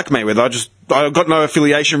don't like Mayweather. I've got no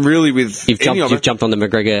affiliation really with You've any of jumped. You've it. jumped on the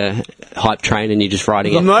McGregor hype train, and you're just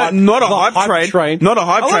riding it. Not a The hype train. Not a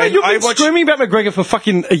hype train. You've been screaming about McGregor for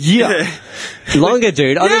fucking a year. Longer,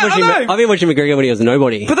 dude. I've know. been watching McGregor when he was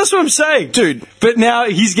nobody. But that's what I'm saying, Dude. But now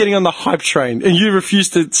he's getting on the hype train, and you refuse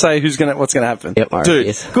to say what's going to happen. Yep, I Dude. reckon,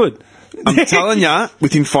 yes. Good. I'm telling ya,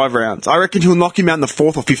 within 5 rounds. I reckon he'll knock him out in the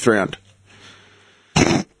 4th or 5th round.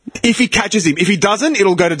 If he catches him. If he doesn't,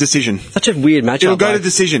 it'll go to decision. Such a weird matchup. It'll go to like-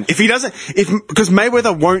 decision. If he doesn't, because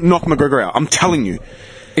Mayweather won't knock McGregor out. I'm telling you.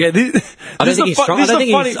 Yeah, I don't think he's strong. I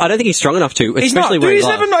don't think he's strong enough to, especially when he's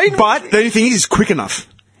live. But the only thing is, he's quick enough.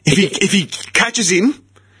 If he catches him,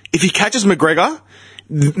 if he catches McGregor,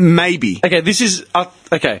 maybe. Okay, this is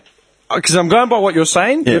okay. Because I'm going by what you're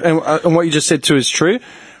saying, and what you just said too is true.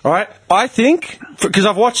 All right, I think because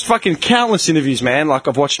I've watched fucking countless interviews, man. Like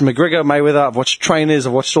I've watched McGregor, Mayweather, I've watched trainers,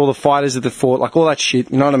 I've watched all the fighters that they fought, like all that shit.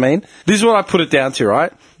 You know what I mean? This is what I put it down to.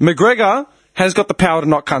 Right, McGregor has got the power to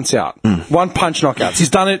knock cunts out. One punch knockouts. He's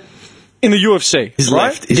done it in the UFC. His right?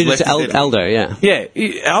 left. He did it to Aldo, yeah.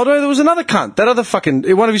 Yeah, Aldo, there was another cunt. That other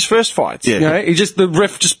fucking, one of his first fights. Yeah. You know, the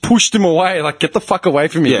ref just pushed him away, like, get the fuck away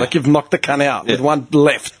from me. Yeah. Like, you've knocked the cunt out with one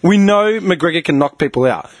left. We know McGregor can knock people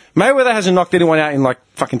out. Mayweather hasn't knocked anyone out in, like,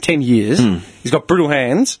 fucking 10 years. He's got brutal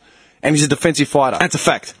hands, and he's a defensive fighter. That's a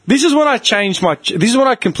fact. This is when I this is when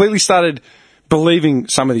I completely started believing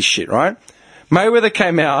some of this shit, right? Mayweather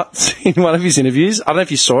came out in one of his interviews. I don't know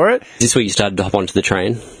if you saw it. Is this where you started to hop onto the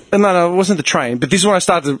train? No, it wasn't the train. But this is when I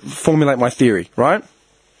started to formulate my theory, right?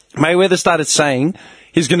 Mayweather started saying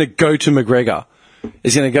he's going to go to McGregor.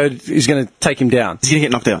 is going to take him down. He's going to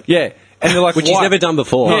get knocked out. Yeah. And they're like, Which he's why? never done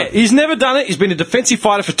before. Yeah, he's never done it. He's been a defensive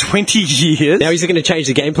fighter for 20 years. Now he's going to change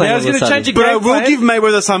the game plan. Now all he's of a going to sudden. change the But I game will plan. give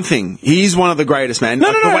Mayweather something. He's one of the greatest, man.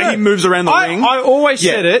 No, The way he moves around the ring. I always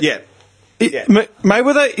said it. Yeah.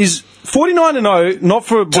 Mayweather is 49-0, not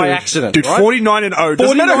by accident. Dude, right? 49-0.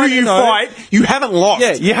 Doesn't matter who you 49-0. fight, you haven't lost.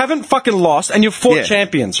 Yeah, you haven't fucking lost, and you've fought Yeah.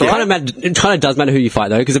 champions, It right? kind of does matter who you fight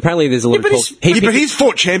though, because apparently there's a lot Yeah, of but talk. he's- But he's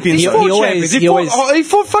fought champions. He though. Fought always- champions. He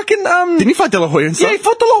fought fucking Didn't he fight De La Hoya and stuff? Yeah, he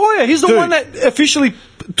fought De La Hoya. He's the Dude. one that officially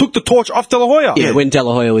took the torch off De La Hoya. Yeah, when De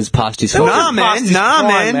La Hoya was past his It fight. wasn't Nah, past man. his Nah,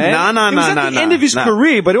 prime, man. Nah, It was at the end of his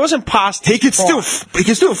career, but it wasn't past. He his could prime.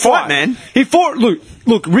 still fight, man. He fought. Look.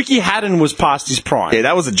 Ricky Haddon was past his prime. Yeah,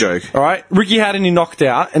 that was a joke. All right, Ricky Haddon he knocked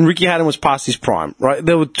out, and Ricky Haddon was past his prime. Right,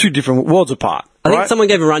 they were two different worlds apart. I think right? someone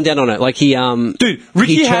gave a rundown on it. Like he, Ricky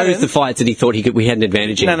he chose Haddon- the fights that he thought we had an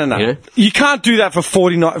advantage in. No. You know? You can't do that for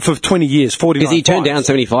 20 years. 49. Because he turned fights. down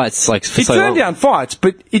so many fights, like for He so turned long. down fights,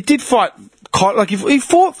 but he did fight. Like he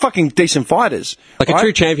fought fucking decent fighters. Like a right?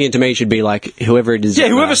 true champion to me should be like whoever it is. Yeah,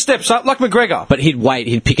 whoever steps up, like McGregor. But he'd wait.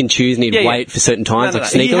 He'd pick and choose, and he'd Yeah, yeah. wait for certain times, like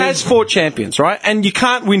He sneakily. has fought champions, right? And you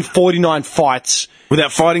can't win 49 fights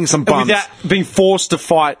Without fighting some bums. without being forced to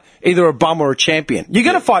fight either a bum or a champion. You're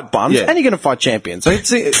going to fight bums, Yeah. and you're going to fight champions.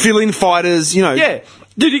 Fill-in fighters, you know. Yeah.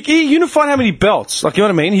 Dude, he unified how many belts? Like, you know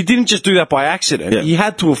what I mean? He didn't just do that by accident. Yeah. He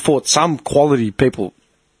had to have fought some quality people.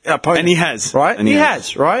 Opponents, And he has. Right? And he he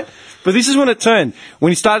has, right? But this is when it turned.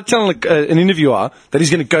 When he started telling an interviewer that he's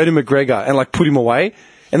going to go to McGregor and, like, put him away.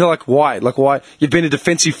 And they're like, why? Like, why? You've been a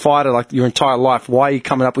defensive fighter, like, your entire life. Why are you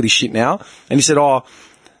coming up with this shit now? And he said,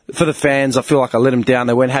 for the fans, I feel like I let them down.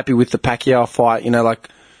 They weren't happy with the Pacquiao fight. You know, like,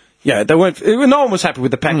 yeah, they weren't. No one was happy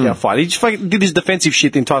with the Pacquiao fight. He just fucking did his defensive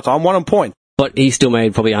shit the entire time. One on point. But he still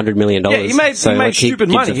made probably $100 million. Yeah, he made like, stupid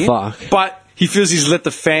he gives money, a fuck. but he feels he's let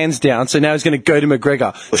the fans down, so now he's going to go to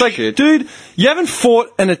McGregor. It's like, dude, you haven't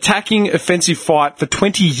fought an attacking offensive fight for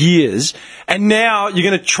 20 years, and now you're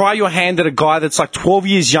going to try your hand at a guy that's like 12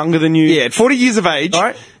 years younger than you. Yeah, at 40 years of age, All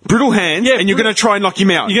right. brittle hands, Yeah, and you're going to try and knock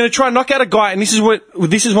him out. You're going to try and knock out a guy, and this is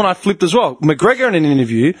when I flipped as well. McGregor in an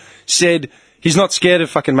interview said he's not scared of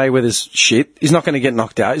fucking Mayweather's shit. He's not going to get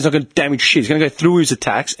knocked out. He's not going to damage shit. He's going to go through his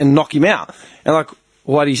attacks and knock him out. And like,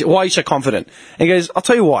 why are you so confident? And he goes, I'll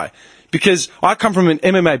tell you why. Because I come from an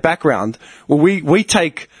MMA background where we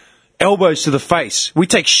take elbows to the face, we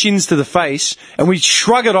take shins to the face, and we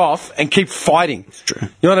shrug it off and keep fighting. True.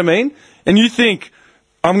 You know what I mean? And you think,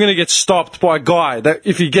 I'm going to get stopped by a guy that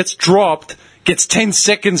if he gets dropped, gets 10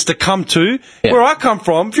 seconds to come to. Yeah. Where I come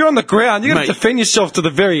from, if you're on the ground, you're going to Mate. defend yourself to the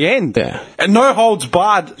very end. Yeah. And no holds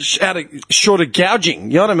barred short of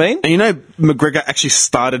gouging. You know what I mean? And you know, McGregor actually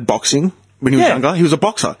started boxing when he was Yeah. younger. He was a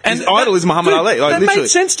boxer. His idol is Muhammad dude, Ali. Like, that literally. made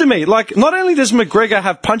sense to me. Like, not only does McGregor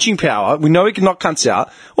have punching power, we know he can knock cunts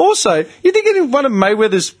out. Also, you think any one of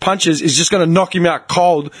Mayweather's punches is just going to knock him out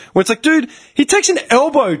cold? Where it's like, dude, he takes an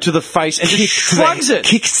elbow to the face and just shrugs it.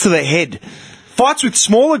 Kicks to the head. Fights with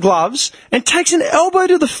smaller gloves and takes an elbow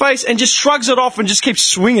to the face and just shrugs it off and just keeps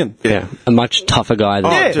swinging. Yeah, a much tougher guy than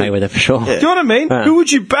Yeah. Mayweather for sure. Do you know what I mean? Yeah. Who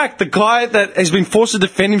would you back? The guy that has been forced to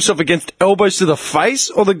defend himself against elbows to the face,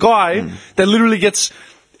 or the guy that literally gets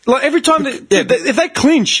like every time if they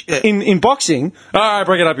clinch in boxing, all right,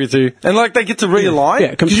 break it up, you two, and like they get to realign.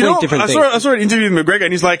 Yeah, completely You know, different I thing. saw an interview with McGregor,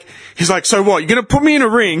 and he's like, so what? You're going to put me in a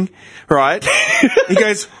ring, right? He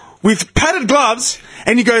goes, with padded gloves,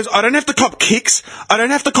 and he goes, I don't have to cop kicks, I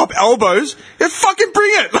don't have to cop elbows. Yeah, fucking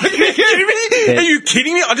bring it! Like, are you kidding me? Are you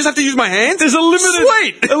kidding me? I just have to use my hands. There's a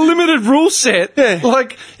Sweet. limited rule set. Yeah.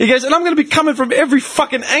 Like he goes, and I'm going to be coming from every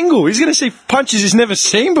fucking angle. He's going to see punches he's never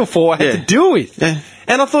seen before. I had Yeah. to deal with. Yeah.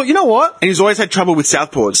 And I thought, you know what? And he's always had trouble with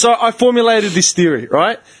southpaws. So I formulated this theory,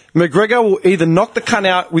 right? McGregor will either knock the cunt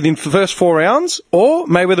out within the first 4 rounds, or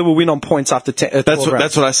Mayweather will win on points after 12 That's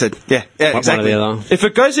rounds. what I said. Yeah, One exactly. or the other. If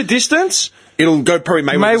it goes a distance, It'll go probably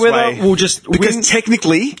Mayweather's Mayweather way. will just because win.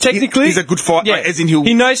 technically he's a good fighter. Yeah. As in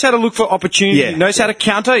he knows how to look for opportunity. Yeah. He knows how to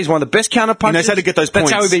counter. He's one of the best counter punchers. knows how to get those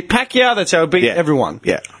That's points. how he beat Pacquiao. That's how he beat Yeah. everyone.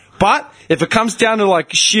 Yeah. But if it comes down to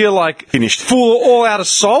like sheer like Finished. full all-out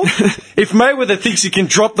assault, if Mayweather thinks he can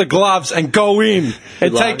drop the gloves and go in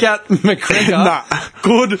and luck. take out McGregor, Nah.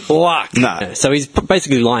 good luck. Nah. Yeah, so he's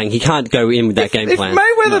basically lying. He can't go in with that game If plan.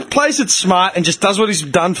 Mayweather plays it smart and just does what he's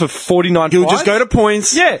done for 49 He'll fights, just go to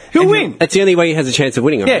points. yeah, he'll and win. That's the only way he has a chance of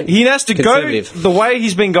winning. Yeah, Right? he has to go Conservative. the way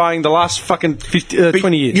he's been going the last fucking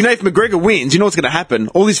 20 years. You know, if McGregor wins, you know what's going to happen?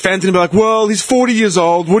 All his fans are going to be like, well, he's 40 years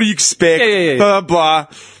old. What do you expect? Yeah. Blah, blah.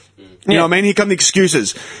 You Yeah. know what I mean? Here come the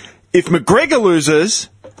excuses. If McGregor loses,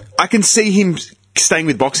 I can see him staying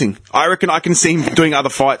with boxing. I reckon I can see him doing other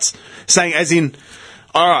fights. Saying as in,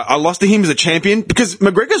 all right, I lost to him as a champion because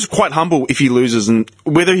McGregor's quite humble if he loses, and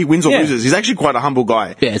whether he wins or loses, he's actually quite a humble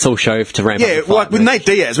guy. Yeah, it's all show to ramp up. Yeah, the fight, like with Nate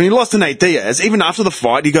Diaz, when he lost to Nate Diaz, even after the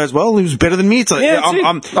fight, he goes, "Well, he was better than me." It's like,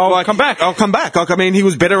 I'll come back. I'll come back. Like, I mean, he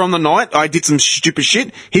was better on the night. I did some stupid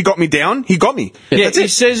shit. He got me down. He got me. Yeah, That's he it.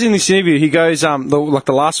 says in this interview, he goes, like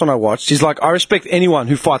the last one I watched, he's like, I respect anyone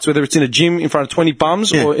who fights, whether it's in a gym in front of 20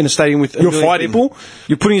 bums or in a stadium with a million fighting. people.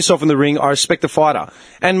 You're putting yourself in the ring. I respect the fighter.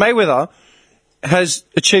 And Mayweather has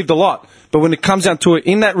achieved a lot. But when it comes down to it,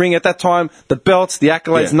 in that ring at that time, the belts, the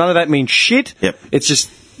accolades, none of that means shit. Yep. It's just,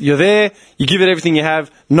 you're there, you give it everything you have,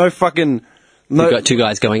 no fucking... No, You've got two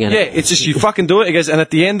guys going at it. yeah, it's just you fucking do it. He goes, and at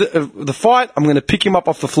the end of the fight, I'm going to pick him up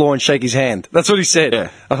off the floor and shake his hand. That's what he said. Yeah.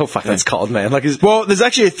 Oh, fuck, that's cold, man. Like, Well, there's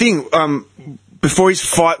actually a thing before his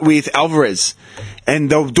fight with Alvarez, and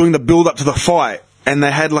they were doing the build up to the fight, and they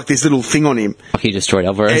had like this little thing on him, He destroyed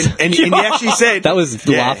Alvarez. and he actually said That was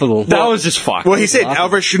laughable. that was just fucked. Well, he said laughable.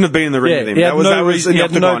 Alvarez shouldn't have been in the ring Yeah, with him. he had That was no that was reason- in he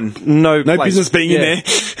the had octagon. no place. business being Yeah. in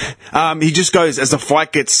there. He just goes, as the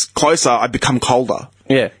fight gets closer, I become colder.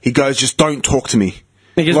 Yeah. He goes, just don't talk to me.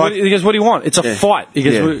 He goes, Like- what do you want? It's a Yeah. fight. He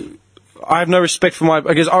goes, Yeah. I have no respect for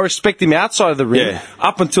I guess I respect him outside of the ring Yeah.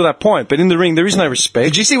 up until that point, but in the ring there is no respect.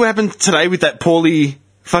 Did you see what happened today with that Paulie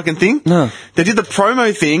fucking thing? No. They did the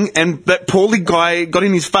promo thing, and that Paulie guy got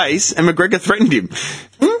in his face, and McGregor threatened him.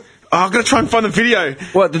 Oh, I've got to try and find the video.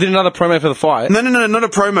 What, they did another promo for the fight? No, not a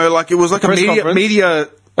promo. Like, it was like a press conference? media,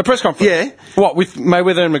 A press conference? Yeah. What, with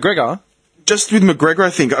Mayweather and McGregor? just with McGregor, I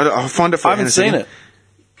think. I'll find it for I you in haven't a seen second. it.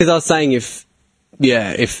 Because I was saying if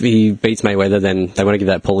he beats Mayweather, then they want to give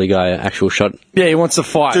that Paulie guy an actual shot. Yeah, he wants to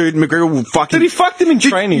fight. Dude, McGregor will fucking... Dude, he fucked him in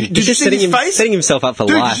training. Did you see his face? setting himself up for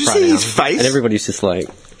Dude, life did you right see now. his face? And everybody's just like...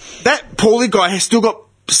 That Paulie guy has still got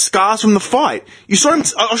scars from the fight. You saw him...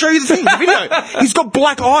 I'll show you the thing, the video. He's got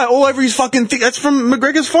black eye all over his fucking thing. That's from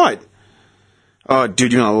McGregor's fight. Oh,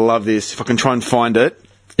 dude, you're going to love this. If I can try and find it.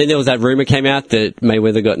 Then there was that rumour came out that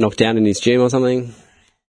Mayweather got knocked down in his gym or something.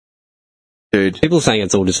 Dude. People are saying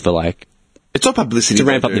it's all just for like... It's all publicity. To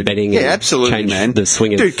ramp though, up the dude. betting Yeah, and absolutely, change man. the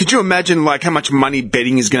swing of- Dude, could you imagine like how much money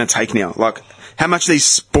betting is going to take now? Like how much these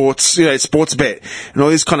sports bet and all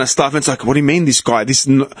this kind of stuff. And it's like, what do you mean this guy?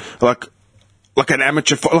 Like an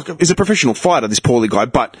amateur, like he's a professional fighter, this Paulie guy,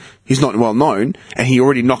 but he's not well known, and he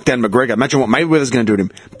already knocked down McGregor. Imagine what Mayweather's going to do to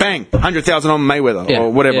him. Bang, 100,000 on Mayweather Yeah, or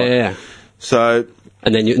whatever. yeah. So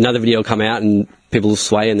And then another video will come out and people will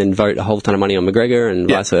sway and then vote a whole ton of money on McGregor and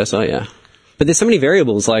vice versa, yeah. But there's so many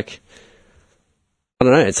variables, like... I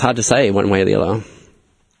don't know, it's hard to say one way or the other.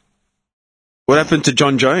 what happened to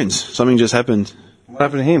John Jones? Something just happened. What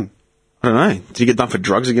happened to him? I don't know. Did he get done for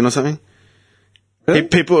drugs again or something? Really?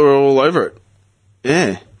 People are all over it.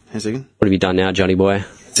 Yeah. Hang a second. What have you done now, Johnny boy?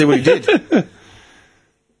 See what he did.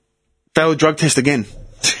 Failed drug test again.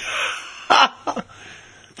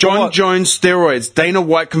 John What? Jones steroids. Dana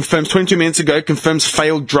White confirms 22 minutes ago confirms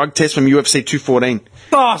failed drug test from UFC 214.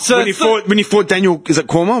 Oh, so When he fought Daniel, is it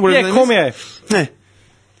Cormier? Whatever yeah, his name Cormier. is? Yeah.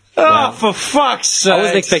 Oh, for fuck's sake. I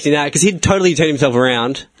wasn't expecting that, because he'd totally turned himself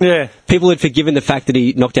around. Yeah. People had forgiven the fact that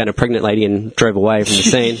he knocked down a pregnant lady and drove away from the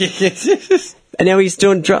scene. And now he's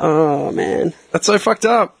doing oh, man. That's so fucked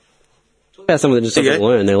up. Talk about someone that just doesn't Okay.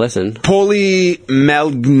 learn their lesson. Paulie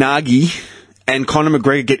Malignaggi and Conor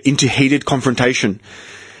McGregor get into heated confrontation.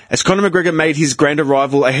 As Conor McGregor made his grand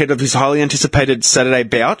arrival ahead of his highly anticipated Saturday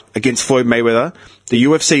bout against Floyd Mayweather, the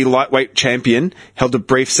UFC lightweight champion held a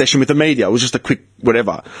brief session with the media. It was just a quick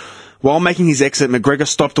whatever. While making his exit, McGregor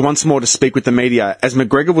stopped once more to speak with the media. As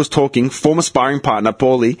McGregor was talking, former sparring partner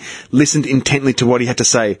Paulie listened intently to what he had to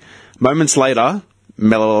say. Moments later,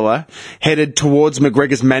 Melala headed towards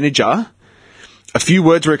McGregor's manager. A few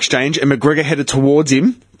words were exchanged, and McGregor headed towards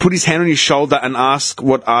him, put his hand on his shoulder, and asked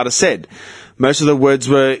what Arda said. Most of the words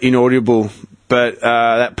were inaudible, but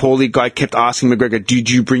that Paulie guy kept asking McGregor, "Did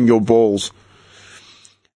you bring your balls?"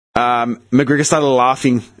 McGregor started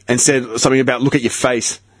laughing and said something about, "Look at your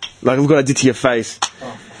face. Like, look what I did to your face."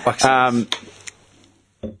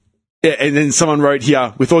 Yeah, and then someone wrote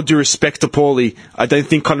here, "With all due respect to Paulie, I don't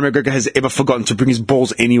think Conor McGregor has ever forgotten to bring his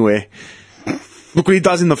balls anywhere." Look what he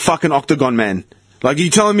does in the fucking octagon, man. Like, are you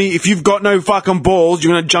telling me if you've got no fucking balls,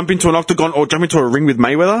 you're going to jump into an octagon or jump into a ring with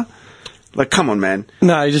Mayweather? Like, come on, man.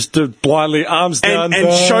 No, he just did blindly, arms down. And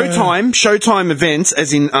Showtime events,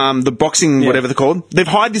 as in the boxing, whatever they're called, they've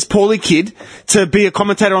hired this Paulie kid to be a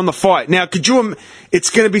commentator on the fight. Now, could you... It's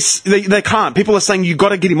going to be... They can't. People are saying you got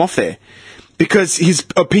to get him off there because his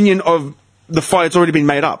opinion of the fight's already been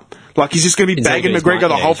made up. Like, he's just going to be It's bagging over his McGregor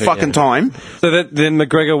mind, the yeah, whole so, fucking yeah. time. So that then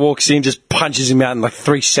McGregor walks in, just punches him out in like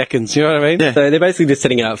 3 seconds. You know what I mean? Yeah. So they're basically just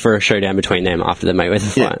setting it up for a showdown between them after the Mayweather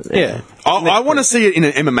fight. Yeah. I want to see it in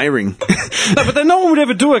an MMA ring. No, but then no one would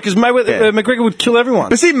ever do it because McGregor would kill everyone.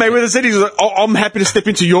 But see, Mayweather said, he's like, I'm happy to step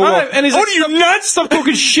into your No, world. and he's What like, are you nuts? Stop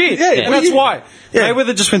talking shit. Yeah, And that's why. Yeah.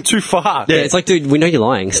 Mayweather just went too far. Yeah, it's like, dude, we know you're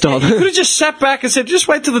lying. Stop. Could have just sat back and said, just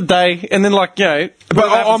wait till the day, and then like, But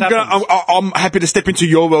whatever happens. I'm happy to step into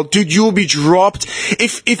your world. Dude, you'll be dropped.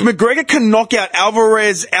 If McGregor can knock out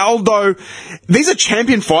Alvarez, Aldo, these are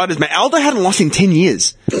champion fighters, man. Aldo hadn't lost in 10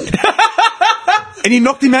 years. And he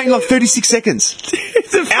knocked him out in like 36 seconds.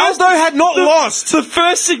 Aldo had not lost. the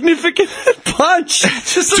first significant punch.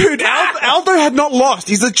 Dude, Aldo had not lost.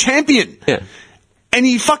 He's a champion. Yeah. And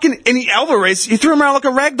Alvarez, he threw him around like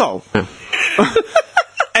a rag doll.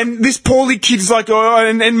 And this poorly kid's like,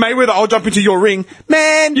 and Mayweather, I'll jump into your ring.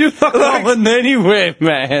 Man, You're not going anywhere,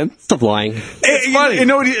 man. Stop lying. funny. You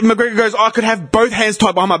know what McGregor goes, I could have both hands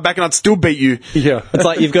tied behind my back and I'd still beat you. Yeah. It's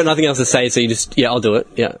like you've got nothing else to say, so you just, I'll do it.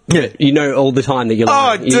 Yeah. You know all the time that you're Oh,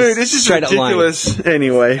 lying. dude, You're it's just straight up lying. ridiculous.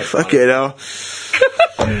 Anyway, fuck it, Al.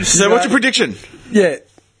 So, what's your prediction? Yeah.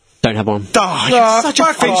 Don't have one. Oh, you're such a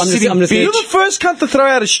fuck face off. city I'm just bitch. You're the first cunt to throw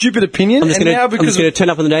out a stupid opinion, I'm just and gonna, now I'm because just gonna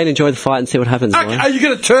turn up on the day and enjoy the fight and see what happens. boy. are you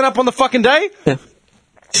going to turn up on the fucking day? Yeah.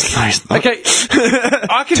 Okay.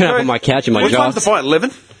 I can Turn go, up on my couch in my What time's the drafts. fight?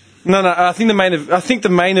 11? No, I think the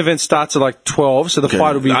main event starts at like 12, so the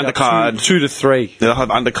fight will be about Undercard. 2 to 3. They'll have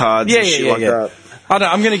undercards Yeah, and shit yeah, like yeah. that. I know,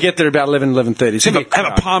 I'm going to get there about 11:30. It's gonna be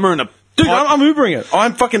Have a Palmer and a... Dude, I'm Ubering it.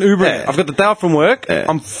 I'm fucking Ubering Yeah. it. I've got the day off from work. Yeah.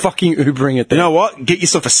 I'm fucking Ubering it there. You know what? Get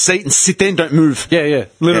yourself a seat and sit there and don't move. Yeah,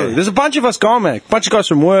 literally. Yeah. There's a bunch of us going, man. A bunch of guys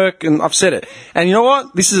from work, and I've said it. And you know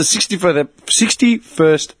what? This is a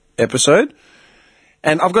 61st episode,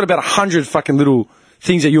 and I've got about 100 fucking little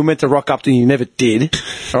things that you were meant to rock up to and you never did.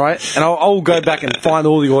 All right? And I'll go back and find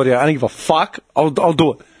all the audio. I don't give a fuck. I'll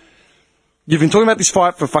do it. You've been talking about this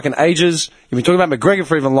fight for fucking ages. You've been talking about McGregor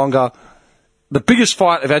for even longer. The biggest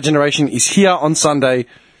fight of our generation is here on Sunday.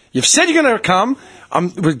 You've said you're going to come.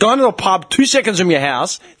 We're going to a pub 2 seconds from your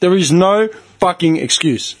house. There is no fucking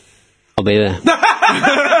excuse. I'll be there.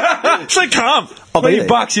 So calm. I'll be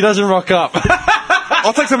 $20, he doesn't rock up.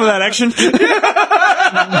 I'll take some of that action.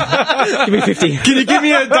 Give me 50. Can you give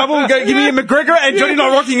me a double? Give me a McGregor and Johnny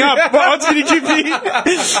not rocking up. What odds can you give me?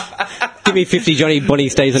 Give me 50. Johnny Bonnie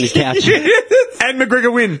stays on his couch. And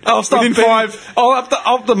McGregor win. I'll stop within betting. 5. Oh,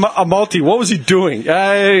 up the multi. What was he doing?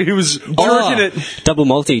 He was jerking it. Double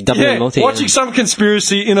multi. Yeah, multi. watching some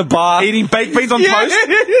conspiracy in a bar. Eating baked beans on toast.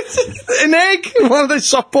 An egg. One of those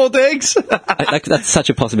soft-boiled eggs. That's such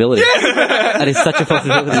a possibility. That is such a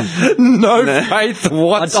possibility. No faith I'd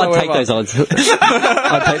whatsoever. take those odds.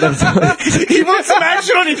 I'd take those odds. He wants some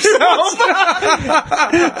action on himself.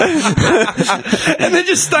 And then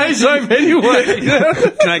just stays home anyway.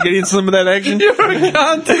 Can I get in some of that action? You're a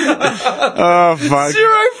cunt. Oh, fuck.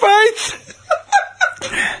 Zero faith.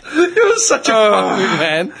 It was such a fun win,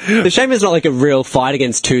 man. The shame it's not like a real fight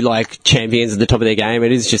against two like champions at the top of their game.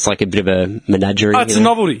 It is just like a bit of a menagerie. Oh, it's a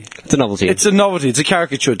novelty. It's a novelty. It's a novelty. It's a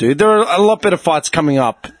caricature, dude. There are a lot better fights coming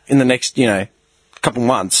up in the next, couple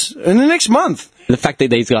months. In the next month. the fact that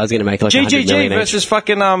these guys are going to make like $100 GGG million each. versus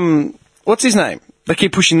fucking, what's his name? They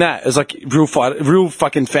keep pushing that as like real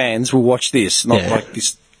fucking fans will watch this, not Yeah. like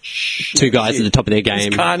this. Two guys at the top of their game.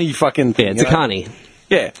 This carny fucking thing. Yeah, it's a carny.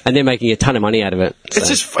 Yeah. And they're making a ton of money out of it. It's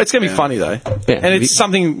it's going to be funny though. Yeah. And it's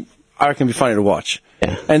something I reckon be funny to watch.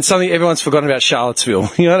 Yeah. And something everyone's forgotten about Charlottesville.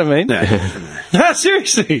 You know what I mean? No,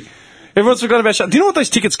 seriously. Everyone's forgotten about Charlottesville. Do you know what those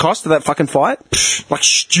tickets cost to that fucking fight? Like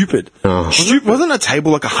stupid. Oh. Stupid. Wasn't a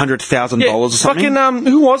table like $100,000 Yeah, or something? fucking,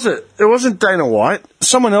 who was it? It wasn't Dana White.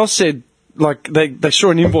 Someone else said, like, they saw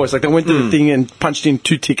an invoice, like they went to the thing and punched in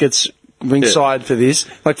 2 tickets ringside for this.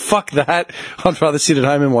 Like, fuck that. I'd rather sit at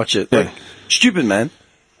home and watch it. Like, stupid, man.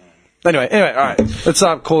 Anyway, alright. Let's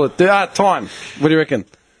call it. Time. What do you reckon?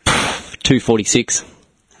 246.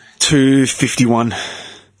 251.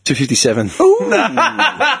 257.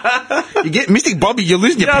 You get Mystic Bobby, you're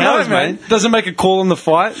losing your Yeah, I know, powers, man. Doesn't make a call on the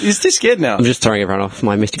fight. He's too scared now. I'm just throwing everyone off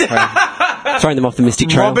my Mystic Trail. Throwing them off the Mystic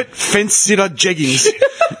Trail. Robert Fence Sitter Jeggings.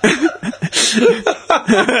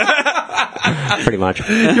 Pretty much.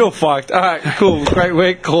 You're fucked. Alright, cool. Great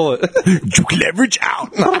week. Call it. Juke leverage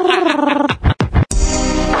out.